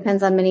just kind of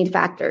depends on many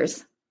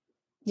factors.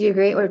 Do you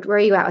agree? Where are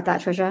you at with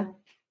that, Trisha?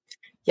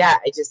 Yeah,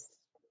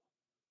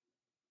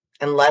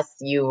 unless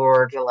you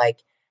were to like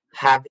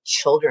have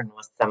children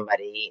with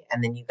somebody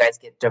and then you guys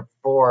get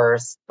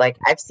divorced, like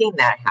I've seen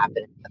that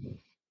happen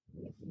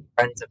with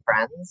friends of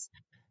friends,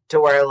 to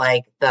where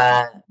like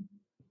that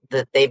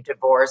they've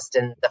divorced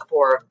and the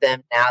four of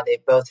them now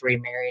they've both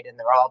remarried and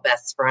they're all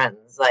best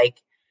friends.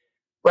 Like,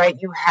 right,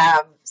 you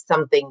have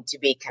something to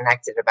be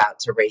connected about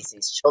to raise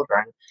these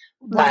children.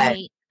 Right. But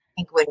I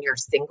think when you're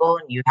single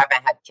and you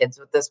haven't had kids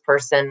with this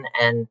person,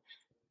 and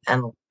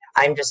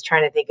I'm just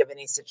trying to think of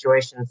any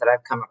situations that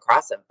I've come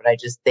across of, but I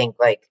just think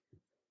like,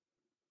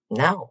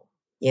 no,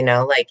 you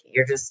know, like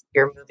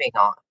you're moving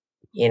on,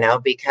 you know,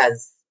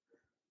 because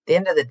at the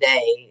end of the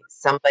day,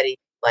 somebody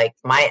like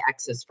my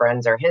ex's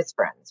friends are his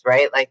friends,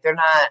 right? Like they're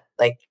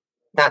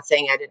not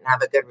saying I didn't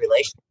have a good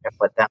relationship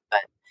with them,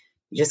 but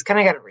you just kind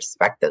of got to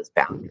respect those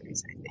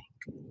boundaries, I think,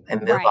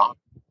 and move on.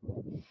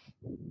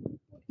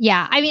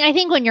 Yeah. I mean, I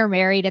think when you're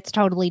married, it's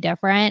totally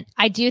different.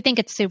 I do think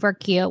it's super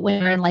cute when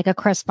you're in like a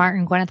Chris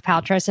Martin, Gwyneth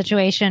Paltrow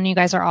situation. You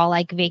guys are all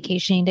like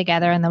vacationing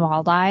together in the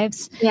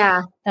Maldives.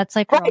 Yeah. That's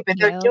like right, but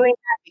they're doing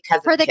that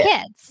because for the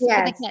kids. Yes,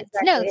 for the kids.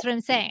 Exactly. No, that's what I'm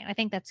saying. I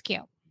think that's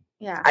cute.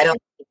 Yeah. I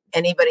don't think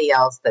anybody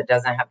else that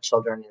doesn't have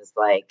children is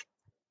like,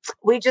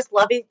 we just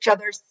love each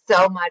other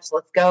so much.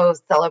 Let's go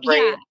celebrate.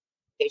 Yeah.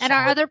 And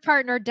our other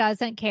partner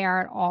doesn't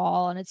care at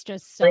all. And it's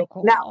just so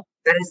cool. No,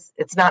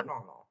 it's not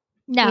normal.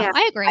 No, yeah.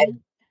 I agree.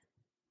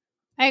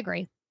 I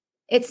agree.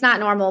 It's not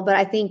normal, but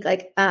I think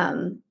like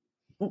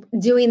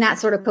doing that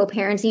sort of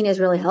co-parenting is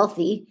really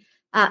healthy.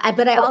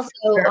 But I also,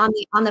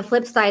 on the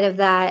flip side of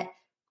that,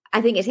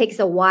 I think it takes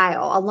a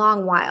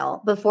long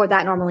while before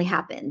that normally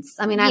happens.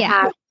 I mean, I've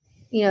had,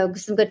 you know,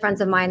 some good friends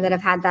of mine that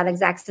have had that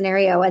exact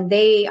scenario and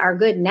they are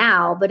good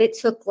now, but it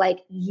took like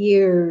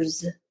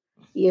years,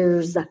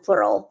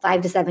 plural,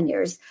 5 to 7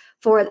 years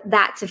for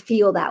that to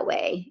feel that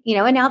way, you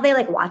know, and now they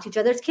like watch each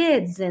other's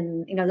kids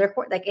and, you know, they're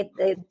like,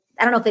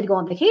 I don't know if they'd go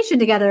on vacation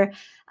together,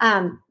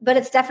 but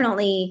it's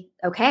definitely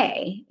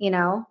okay, you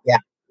know,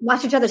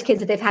 watch each other's kids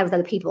that they've had with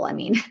other people. I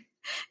mean,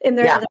 in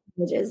their other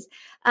languages.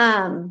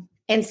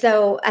 And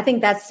so I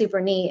think that's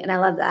super neat. And I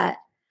love that.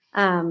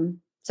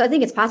 So I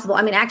think it's possible.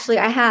 I mean, actually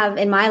I have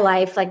in my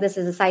life, like this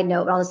is a side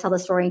note, but I'll just tell the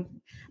story.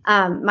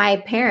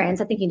 My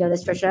parents, I think you know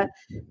this, Trisha,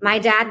 my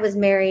dad was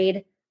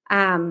married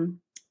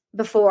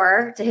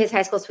before to his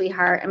high school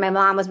sweetheart. And my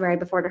mom was married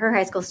before to her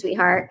high school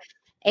sweetheart.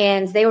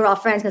 And they were all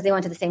friends because they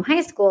went to the same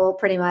high school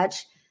pretty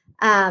much.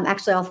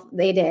 Actually,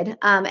 they did.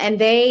 And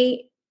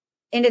they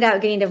ended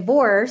up getting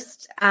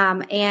divorced.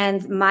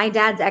 And my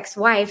dad's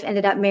ex-wife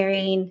ended up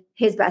marrying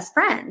his best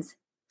friends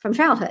from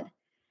childhood.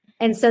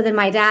 And so then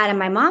my dad and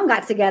my mom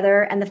got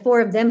together and the four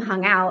of them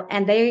hung out,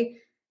 and they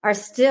are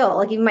still,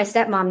 like even my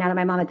stepmom, now that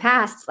my mom had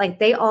passed, like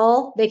they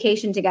all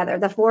vacation together.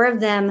 The four of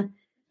them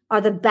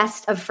are the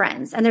best of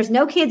friends, and there's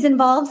no kids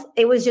involved.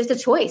 It was just a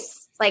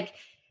choice. Like,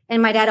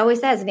 and my dad always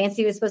says,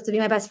 Nancy was supposed to be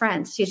my best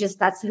friend.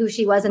 That's who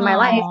she was in my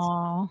life.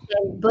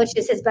 And Butch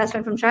is his best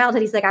friend from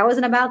childhood. He's like, I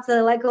wasn't about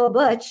to let go of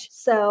Butch.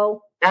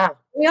 So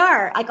we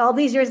are, like, all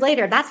these years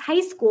later. That's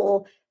high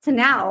school to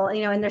now,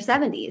 you know, in their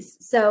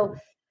 70s. So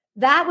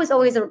that was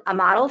always a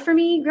model for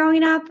me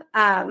growing up,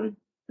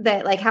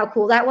 that like how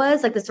cool that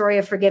was, like the story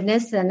of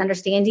forgiveness and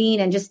understanding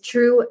and just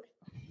true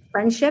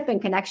friendship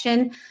and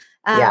connection.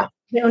 You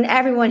know, when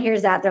everyone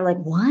hears that, they're like,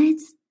 what?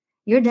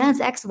 Your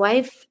dad's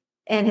ex-wife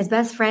and his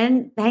best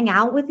friend hang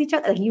out with each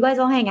other? Like, you guys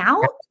all hang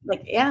out?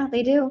 Like, yeah,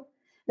 they do.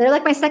 They're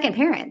like my second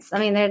parents. I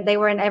mean, they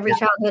were in every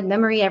childhood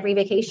memory, every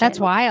vacation. That's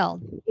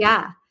wild.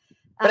 Yeah.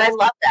 But I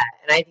love that.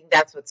 And I think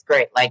that's what's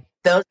great. Like,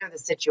 those are the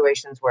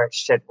situations where it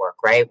should work,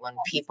 right? When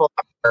people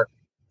are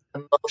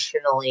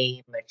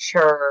emotionally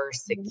mature,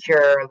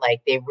 secure,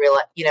 like they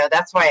realize, you know,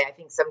 that's why I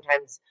think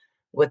sometimes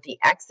with the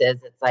exes,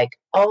 it's like,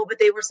 oh, but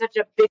they were such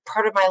a big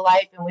part of my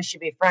life and we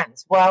should be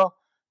friends. Well,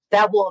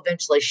 that will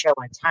eventually show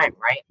in time,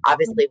 right?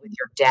 Obviously with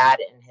your dad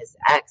and his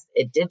ex,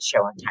 it did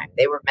show in time.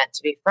 They were meant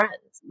to be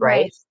friends,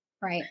 right?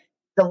 Right.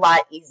 a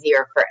lot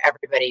easier for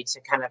everybody to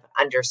kind of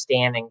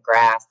understand and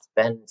grasp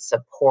and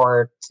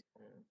support.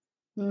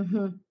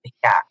 Mm-hmm.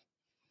 Yeah.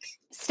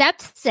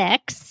 Step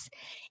 6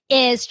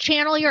 is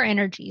channel your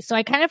energy. So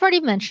I kind of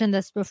already mentioned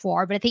this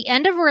before, but at the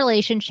end of a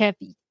relationship,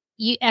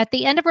 you have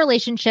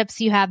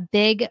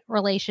big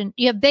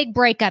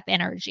breakup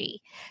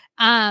energy.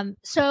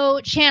 So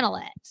channel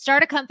it.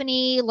 Start a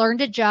company, learn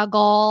to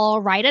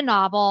juggle, write a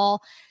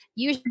novel.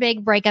 Use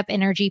big breakup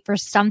energy for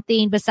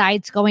something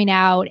besides going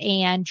out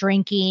and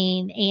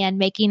drinking and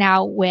making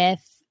out with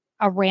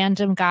a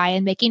random guy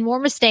and making more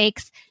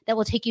mistakes that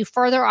will take you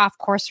further off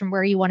course from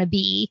where you want to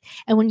be.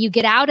 And when you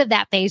get out of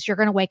that phase, you're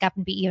going to wake up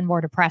and be even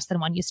more depressed than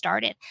when you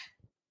started.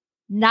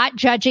 Not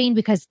judging,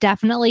 because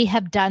definitely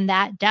have done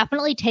that,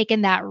 definitely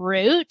taken that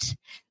route,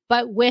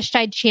 but wished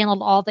I'd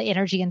channeled all the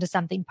energy into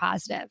something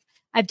positive.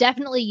 I've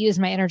definitely used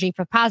my energy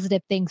for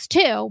positive things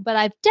too, but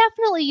I've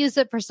definitely used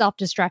it for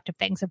self-destructive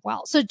things as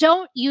well. So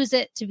don't use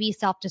it to be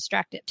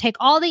self-destructive. Take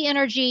all the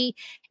energy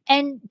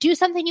and do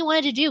something you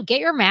wanted to do. Get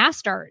your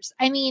master's.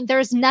 I mean,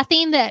 there's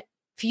nothing that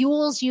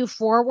fuels you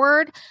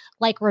forward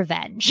like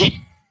revenge.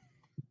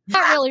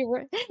 Not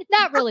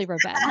really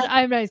revenge.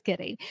 I'm just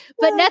kidding.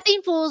 But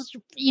nothing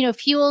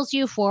fuels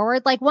you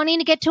forward like wanting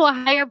to get to a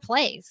higher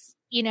place,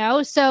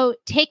 So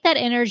take that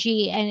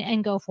energy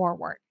and go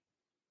forward.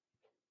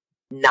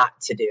 Not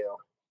to do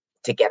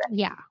to get it.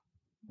 Yeah.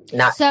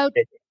 Not so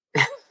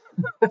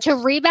to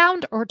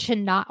rebound or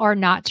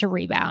not to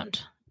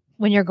rebound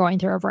when you're going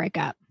through a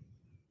breakup.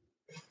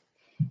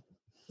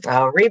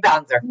 Oh,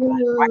 rebounds are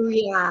fun. Ooh,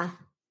 yeah.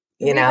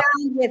 Rebound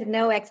with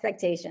no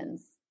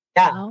expectations.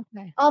 Yeah.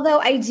 Okay. Although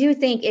I do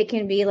think it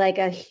can be like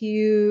a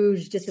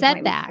huge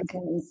disappointment. Setback.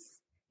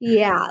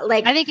 Yeah.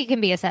 Like I think it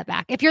can be a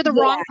setback. If you're the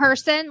wrong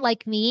person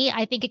like me,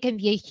 I think it can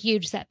be a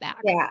huge setback.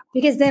 Yeah.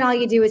 Because then all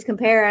you do is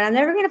compare, and I'm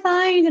never going to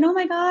find, and oh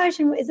my gosh,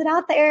 and is it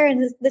out there?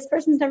 And this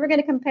person's never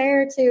going to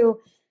compare to.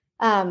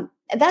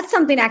 That's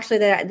something actually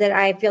that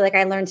I feel like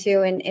I learned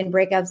too in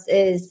breakups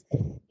is,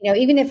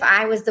 even if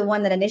I was the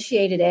one that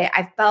initiated it,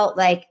 I felt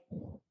like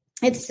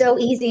it's so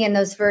easy in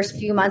those first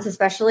few months,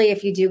 especially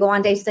if you do go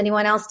on dates with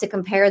anyone else, to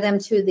compare them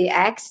to the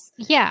ex.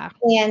 Yeah.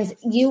 And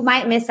you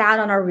might miss out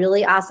on a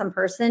really awesome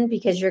person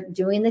because you're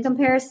doing the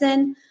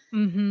comparison.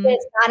 Mm-hmm.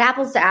 It's not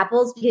apples to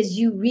apples because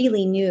you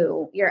really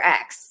knew your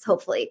ex,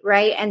 hopefully.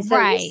 Right. And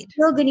so you're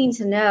still getting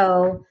to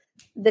know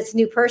this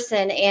new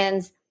person.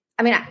 And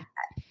I mean,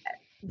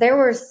 there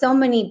were so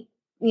many,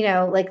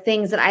 like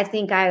things that I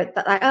think I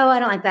thought, like, oh, I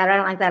don't like that. I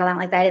don't like that. I don't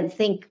like that. I didn't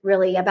think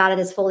really about it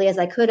as fully as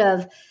I could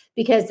have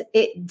because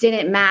it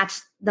didn't match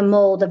the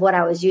mold of what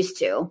I was used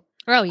to.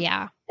 Oh,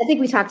 yeah. I think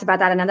we talked about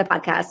that in another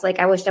podcast. Like,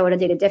 I wished I would have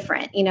dated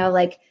different,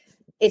 like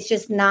it's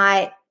just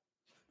not,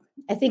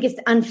 I think it's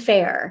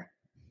unfair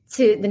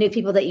to the new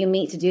people that you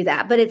meet to do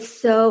that, but it's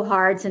so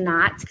hard to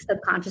not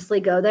subconsciously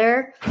go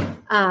there.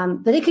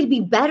 But it could be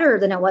better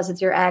than it was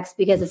with your ex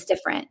because it's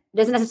different. It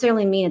doesn't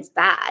necessarily mean it's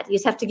bad. You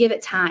just have to give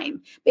it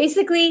time.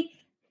 Basically,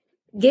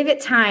 give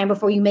it time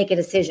before you make a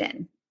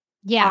decision.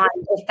 Yeah. On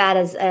if that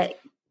is a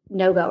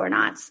no-go or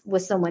not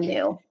with someone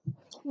new.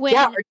 Or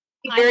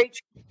be very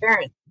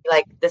transparent.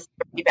 Like, this is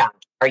a rebound.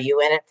 Are you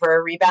in it for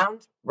a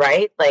rebound?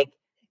 Right? Like,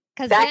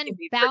 because then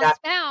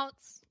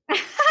bounce.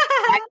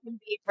 That can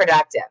be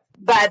productive.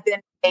 But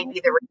then maybe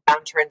the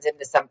rebound turns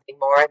into something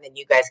more, and then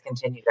you guys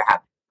continue to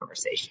have the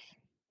conversation.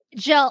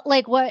 Jill,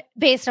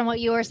 based on what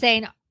you were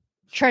saying,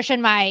 Trish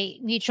and my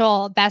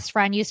mutual best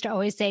friend used to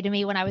always say to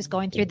me when I was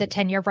going through the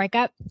 10-year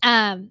breakup,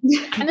 I'm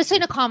just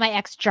going to call my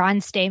ex John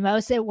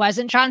Stamos. It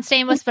wasn't John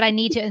Stamos, but I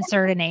need to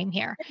insert a name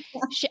here.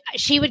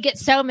 She would get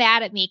so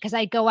mad at me because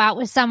I'd go out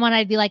with someone.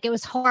 I'd be like, it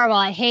was horrible.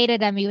 I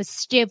hated him. He was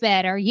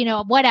stupid, or,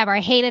 whatever. I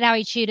hated how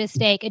he chewed his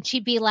steak. And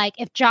she'd be like,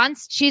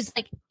 she's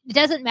like, it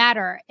doesn't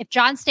matter. If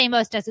John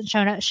Stamos doesn't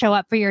show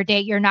up for your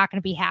date, you're not going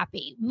to be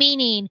happy.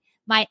 Meaning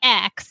my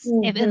ex,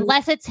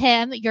 unless it's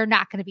him, you're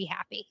not going to be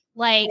happy.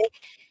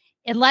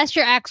 Unless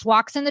your ex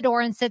walks in the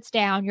door and sits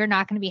down, you're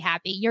not going to be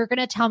happy. You're going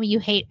to tell me you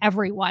hate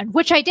everyone,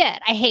 which I did.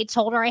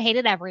 Told her I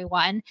hated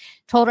everyone,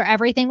 told her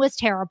everything was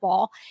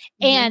terrible.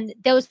 And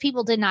those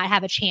people did not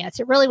have a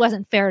chance. It really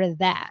wasn't fair to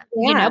them,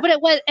 but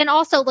it was. And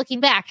also looking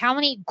back, how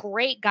many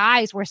great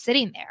guys were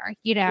sitting there,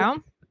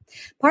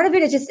 Part of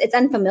it is just, it's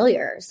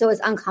unfamiliar. So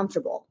it's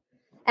uncomfortable.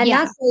 And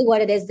that's really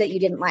what it is that you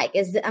didn't like,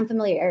 is the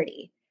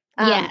unfamiliarity.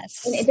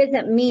 Yes. And it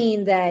doesn't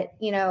mean that,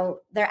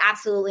 they're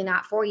absolutely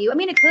not for you. I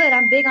mean, it could.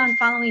 I'm big on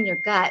following your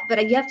gut,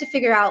 but you have to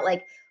figure out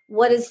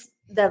what is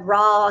the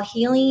raw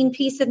healing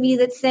piece of me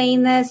that's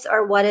saying this,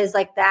 or what is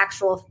the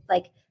actual,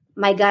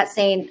 my gut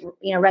saying,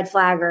 red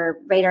flag or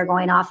radar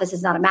going off, this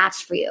is not a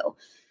match for you.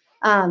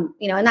 And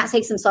that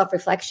takes some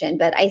self-reflection,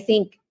 but I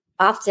think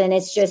often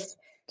it's just,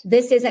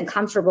 this isn't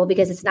comfortable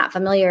because it's not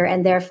familiar,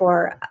 and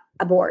therefore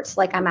abort.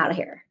 I'm out of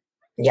here.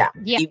 Yeah.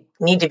 You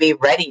need to be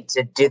ready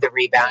to do the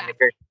rebound if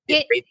you're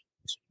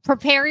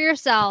prepare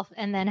yourself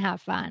and then have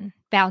fun.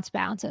 Bounce,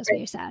 as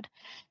we said.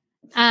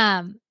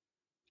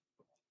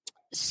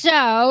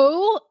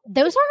 So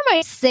those are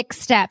my 6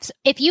 steps.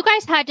 If you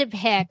guys had to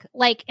pick,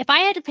 if I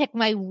had to pick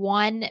my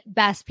one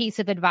best piece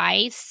of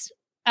advice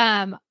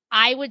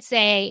I would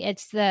say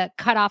it's the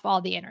cut off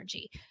all the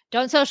energy.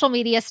 Don't social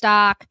media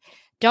stalk.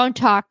 Don't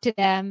talk to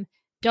them.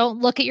 Don't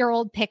look at your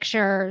old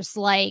pictures.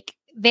 Like,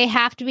 they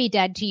have to be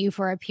dead to you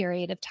for a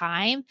period of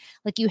time.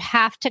 Like, you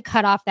have to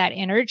cut off that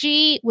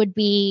energy would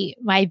be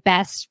my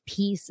best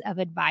piece of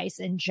advice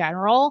in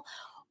general.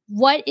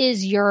 What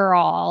is your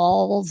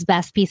all's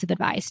best piece of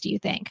advice, do you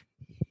think?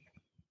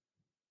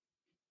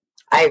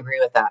 I agree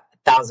with that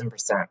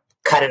 1,000%.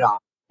 Cut it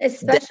off.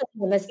 Especially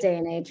in this day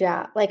and age.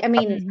 Yeah. Like, I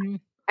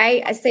mean,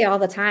 I say all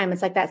the time,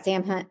 it's like that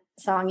Sam Hunt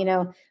song, you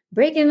know,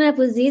 breaking up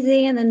was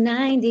easy in the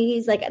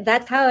 90s. Like,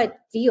 that's how it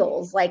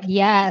feels. Like,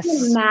 yes.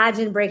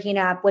 Imagine breaking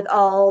up with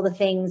all the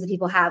things that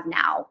people have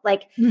now.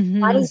 Like,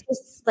 body's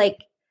just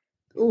like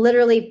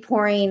literally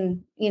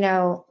pouring, you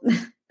know,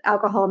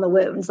 alcohol in the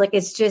wounds. Like,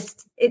 it's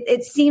just,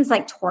 it seems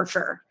like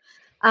torture.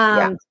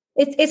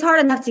 It's hard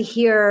enough to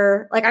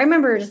hear. Like, I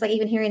remember just like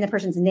even hearing the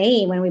person's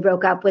name when we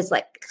broke up was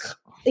like,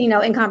 you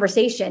know, in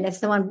conversation, if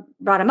someone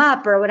brought him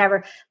up or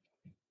whatever,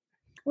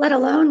 let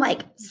alone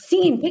like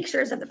seeing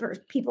pictures of the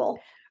people.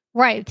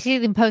 Right. See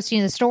them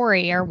posting the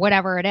story or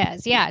whatever it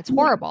is. Yeah, it's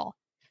horrible.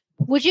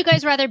 Would you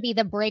guys rather be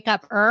the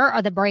breakup or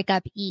the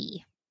breakup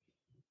E?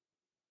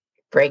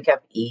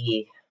 Breakup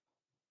E.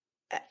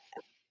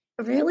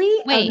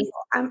 Really? Wait.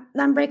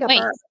 I'm breakup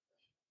er.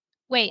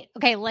 Wait.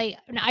 Okay. Like,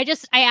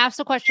 I asked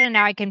the question and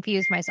now I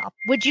confused myself.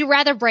 Would you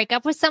rather break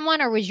up with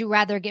someone or would you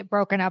rather get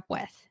broken up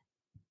with?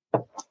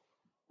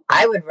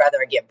 I would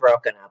rather get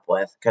broken up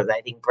with, because I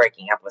think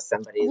breaking up with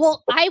somebody is...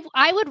 Well,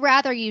 I would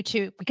rather you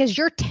too, because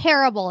you're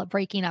terrible at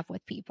breaking up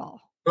with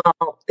people.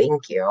 Oh,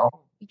 thank you.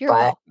 But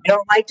I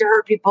don't like to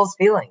hurt people's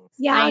feelings.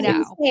 Yeah, I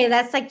know. Say,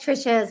 that's like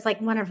Trisha's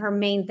like one of her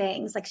main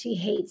things. Like, she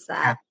hates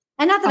that. Yeah.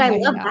 And not that I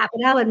love that,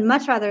 but I would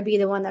much rather be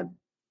the one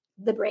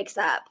that breaks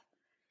up.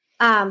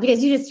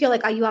 Because you just feel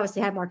like, you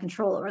obviously have more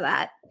control over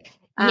that.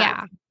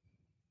 Yeah.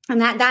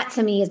 And that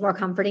to me is more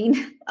comforting.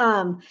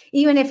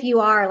 Even if you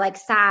are like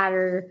sad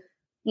or,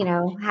 you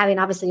know, having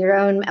obviously your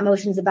own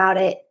emotions about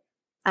it.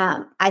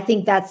 I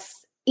think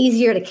that's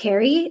easier to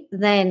carry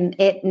than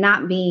it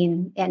not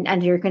being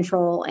under your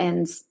control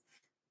and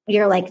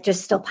you're like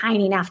just still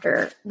pining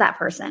after that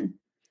person.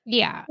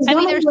 Yeah. I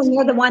mean, when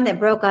you're the one that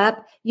broke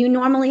up, you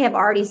normally have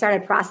already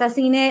started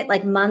processing it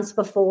like months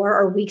before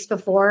or weeks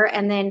before.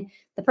 And then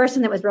the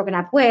person that was broken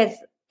up with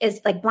is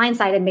like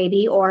blindsided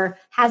maybe, or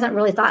hasn't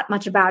really thought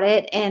much about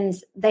it. And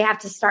they have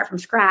to start from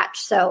scratch.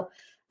 So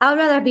I would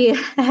rather be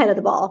ahead of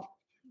the ball.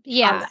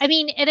 Yeah. I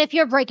mean, and if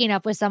you're breaking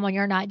up with someone,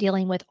 you're not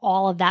dealing with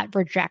all of that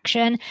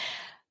rejection.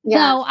 Yeah.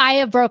 No, I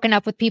have broken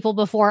up with people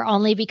before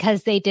only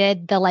because they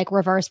did the like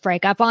reverse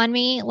breakup on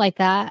me like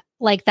that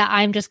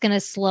I'm just going to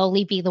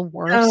slowly be the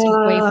worst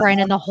boyfriend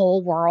in the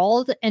whole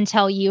world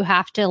until you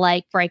have to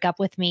like break up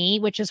with me,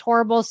 which is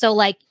horrible. So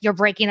like you're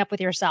breaking up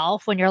with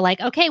yourself when you're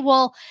like, okay,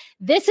 well,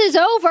 this is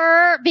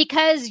over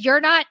because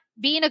you're not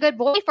being a good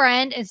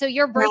boyfriend. And so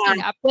you're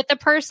breaking up with the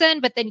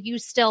person, but then you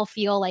still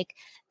feel like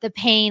the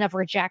pain of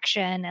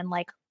rejection and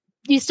like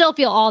you still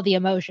feel all the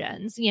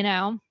emotions, you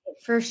know?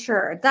 For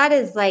sure. That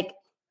is like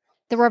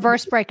the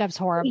reverse breakup's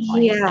horrible.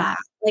 Yeah.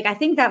 Like, I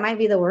think that might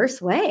be the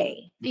worst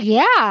way.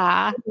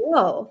 Yeah.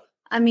 Whoa.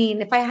 I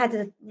mean, if I had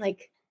to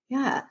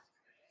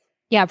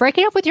Yeah.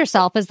 Breaking up with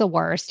yourself is the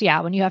worst. Yeah.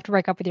 When you have to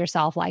break up with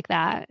yourself like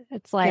that,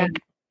 it's like,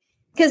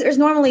 because there's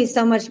normally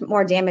so much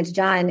more damage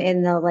done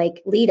in the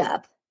like lead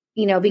up,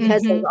 you know,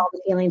 because of all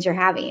the feelings you're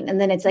having. And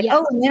then it's like,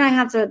 and then I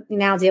have to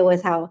now deal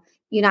with how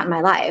you're not in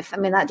my life. I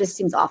mean, that just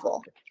seems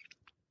awful.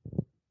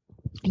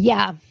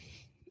 Yeah.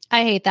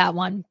 I hate that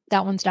one.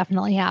 That one's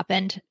definitely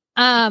happened.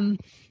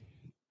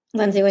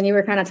 Lindsay, when you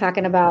were kind of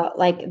talking about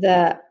like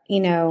the, you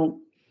know,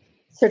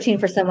 searching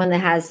for someone that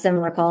has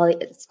similar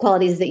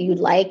qualities that you'd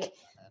like.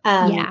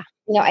 You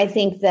know, I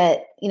think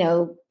that, you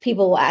know,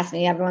 people will ask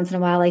me every once in a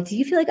while, like, do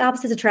you feel like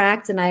opposites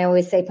attract? And I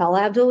always say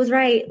Paula Abdul was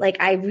right. Like,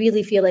 I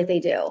really feel like they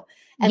do.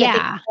 And I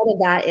think part of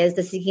that is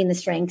the seeking the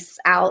strengths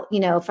out, you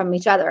know, from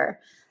each other.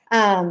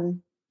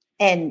 And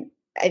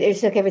I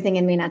just took everything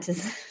in me not to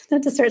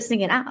start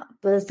singing out.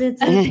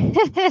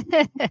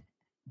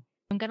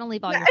 I'm going to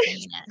leave all your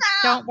singing in.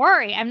 Don't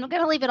worry. I'm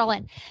going to leave it all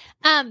in.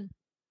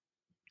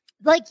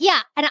 Like, yeah.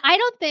 And I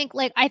don't think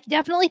I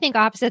definitely think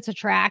opposites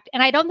attract.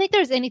 And I don't think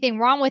there's anything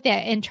wrong with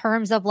it in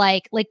terms of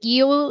like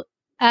you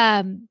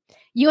and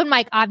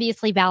Mike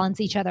obviously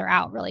balance each other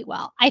out really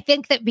well. I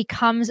think that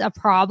becomes a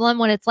problem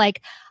when it's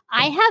like,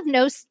 I'm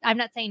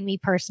not saying me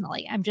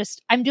personally.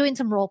 I'm doing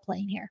some role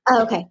playing here.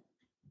 Oh, okay.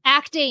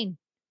 Acting.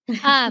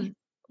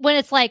 When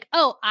it's like,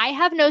 oh, I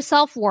have no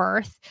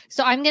self-worth,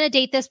 so I'm going to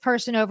date this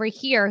person over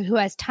here who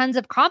has tons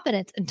of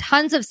confidence and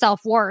tons of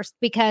self-worth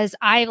because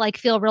I like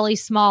feel really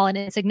small and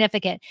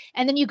insignificant.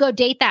 And then you go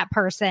date that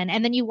person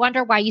and then you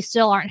wonder why you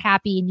still aren't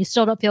happy and you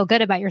still don't feel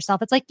good about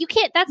yourself. It's like, you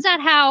can't, that's not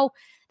how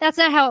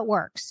it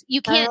works.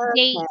 You can't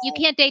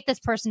date this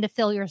person to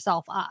fill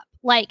yourself up.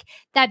 Like,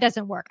 that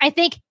doesn't work. I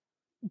think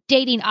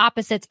dating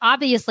opposites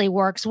obviously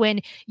works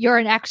when you're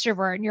an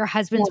extrovert and your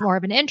husband's more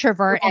of an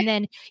introvert. And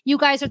then you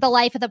guys are the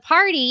life of the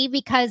party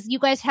because you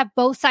guys have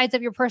both sides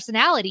of your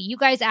personality. You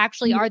guys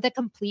actually are the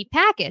complete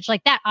package.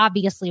 Like that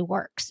obviously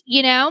works,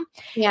 you know?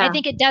 Yeah. I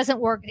think it doesn't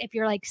work if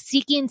you're like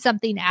seeking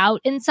something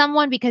out in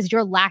someone because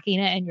you're lacking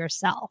it in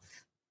yourself.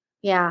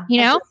 Yeah.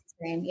 You know?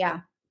 Yeah,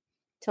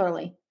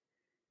 totally.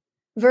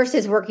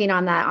 Versus working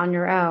on that on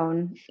your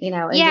own, you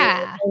know,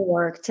 and doing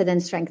work to then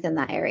strengthen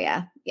that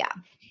area. Yeah.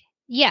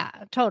 Yeah,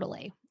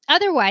 totally.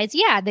 Otherwise,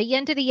 the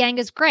yin to the yang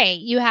is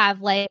great. You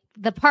have like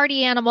the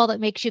party animal that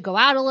makes you go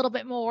out a little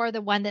bit more,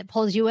 the one that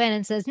pulls you in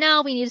and says,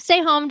 no, we need to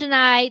stay home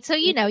tonight. So,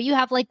 you know, you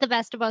have like the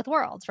best of both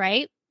worlds,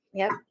 right?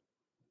 Yep.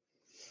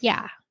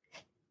 Yeah.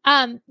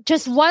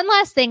 Just one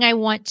last thing I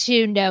want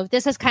to note.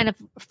 This is kind of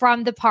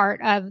from the part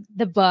of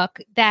the book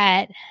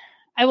that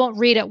I won't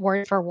read it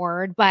word for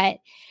word, but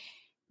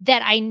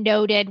that I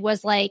noted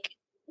was like,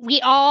 we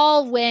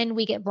all, when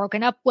we get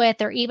broken up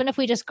with, or even if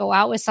we just go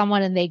out with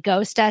someone and they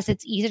ghost us,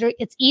 it's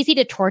easy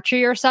to torture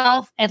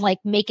yourself and like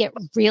make it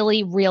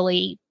really,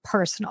 really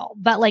personal.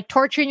 But like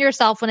torturing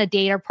yourself when a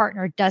date or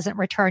partner doesn't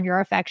return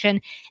your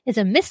affection is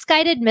a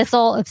misguided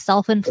missile of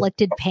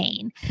self-inflicted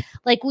pain.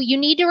 Like you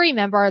need to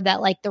remember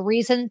that like the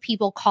reason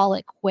people call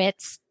it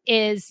quits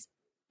is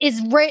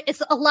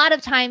it's a lot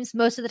of times,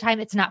 most of the time,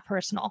 it's not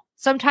personal.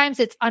 Sometimes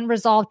it's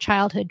unresolved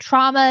childhood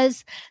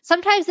traumas.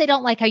 Sometimes they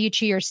don't like how you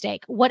chew your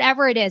steak,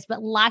 whatever it is.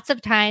 But lots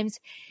of times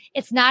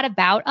it's not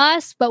about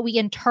us, but we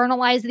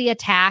internalize the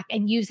attack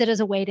and use it as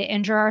a way to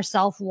injure our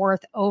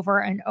self-worth over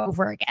and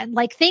over again.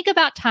 Like think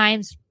about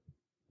times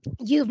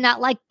you've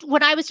not, like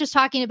when I was just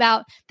talking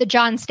about the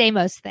John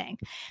Stamos thing,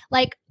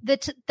 like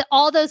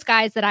all those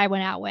guys that I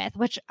went out with,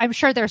 which I'm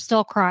sure they're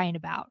still crying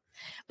about.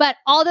 But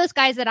all those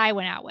guys that I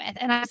went out with,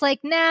 and I was like,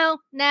 no,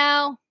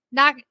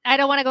 I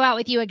don't want to go out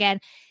with you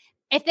again.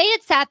 If they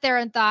had sat there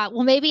and thought,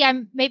 well, maybe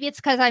it's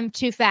because I'm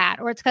too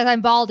fat, or it's because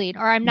I'm balding,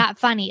 or I'm not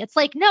funny. It's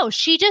like, no,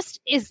 she just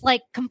is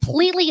like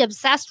completely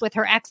obsessed with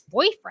her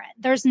ex-boyfriend.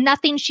 There's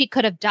nothing she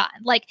could have done.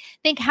 Like,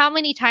 think how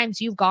many times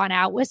you've gone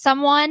out with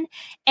someone,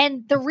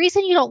 and the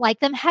reason you don't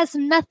like them has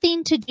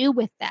nothing to do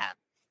with them.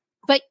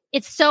 But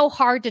it's so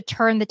hard to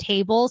turn the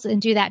tables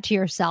and do that to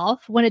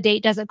yourself when a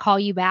date doesn't call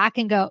you back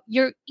and go,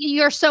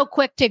 you're so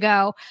quick to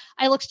go,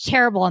 I looked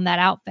terrible in that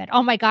outfit.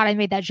 Oh my God, I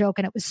made that joke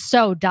and it was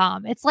so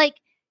dumb. It's like,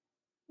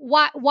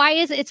 why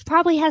is it? It's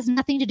probably has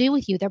nothing to do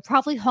with you. They're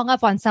probably hung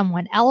up on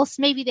someone else.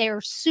 Maybe they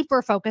are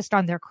super focused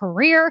on their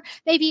career.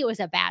 Maybe it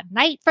was a bad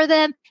night for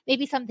them.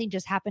 Maybe something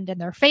just happened in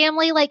their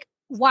family. Like,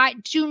 why?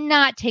 Do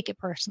not take it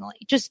personally.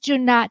 Just do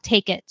not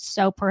take it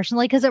so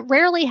personally because it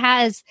rarely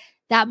has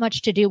that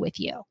much to do with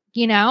you,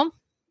 you know?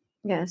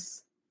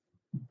 Yes,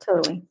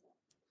 totally.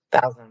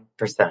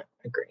 1,000%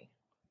 agree.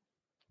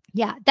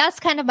 Yeah,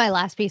 that's kind of my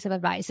last piece of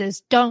advice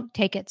is don't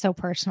take it so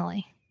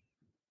personally.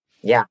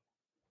 Yeah.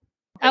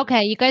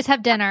 Okay, you guys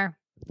have dinner.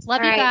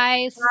 Love you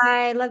guys.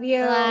 Bye. Love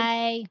you.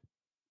 Bye.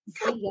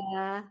 See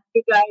ya.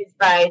 You guys,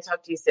 bye.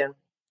 Talk to you soon.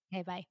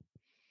 Okay, bye.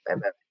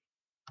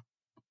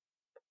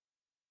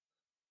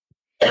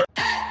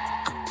 Bye-bye.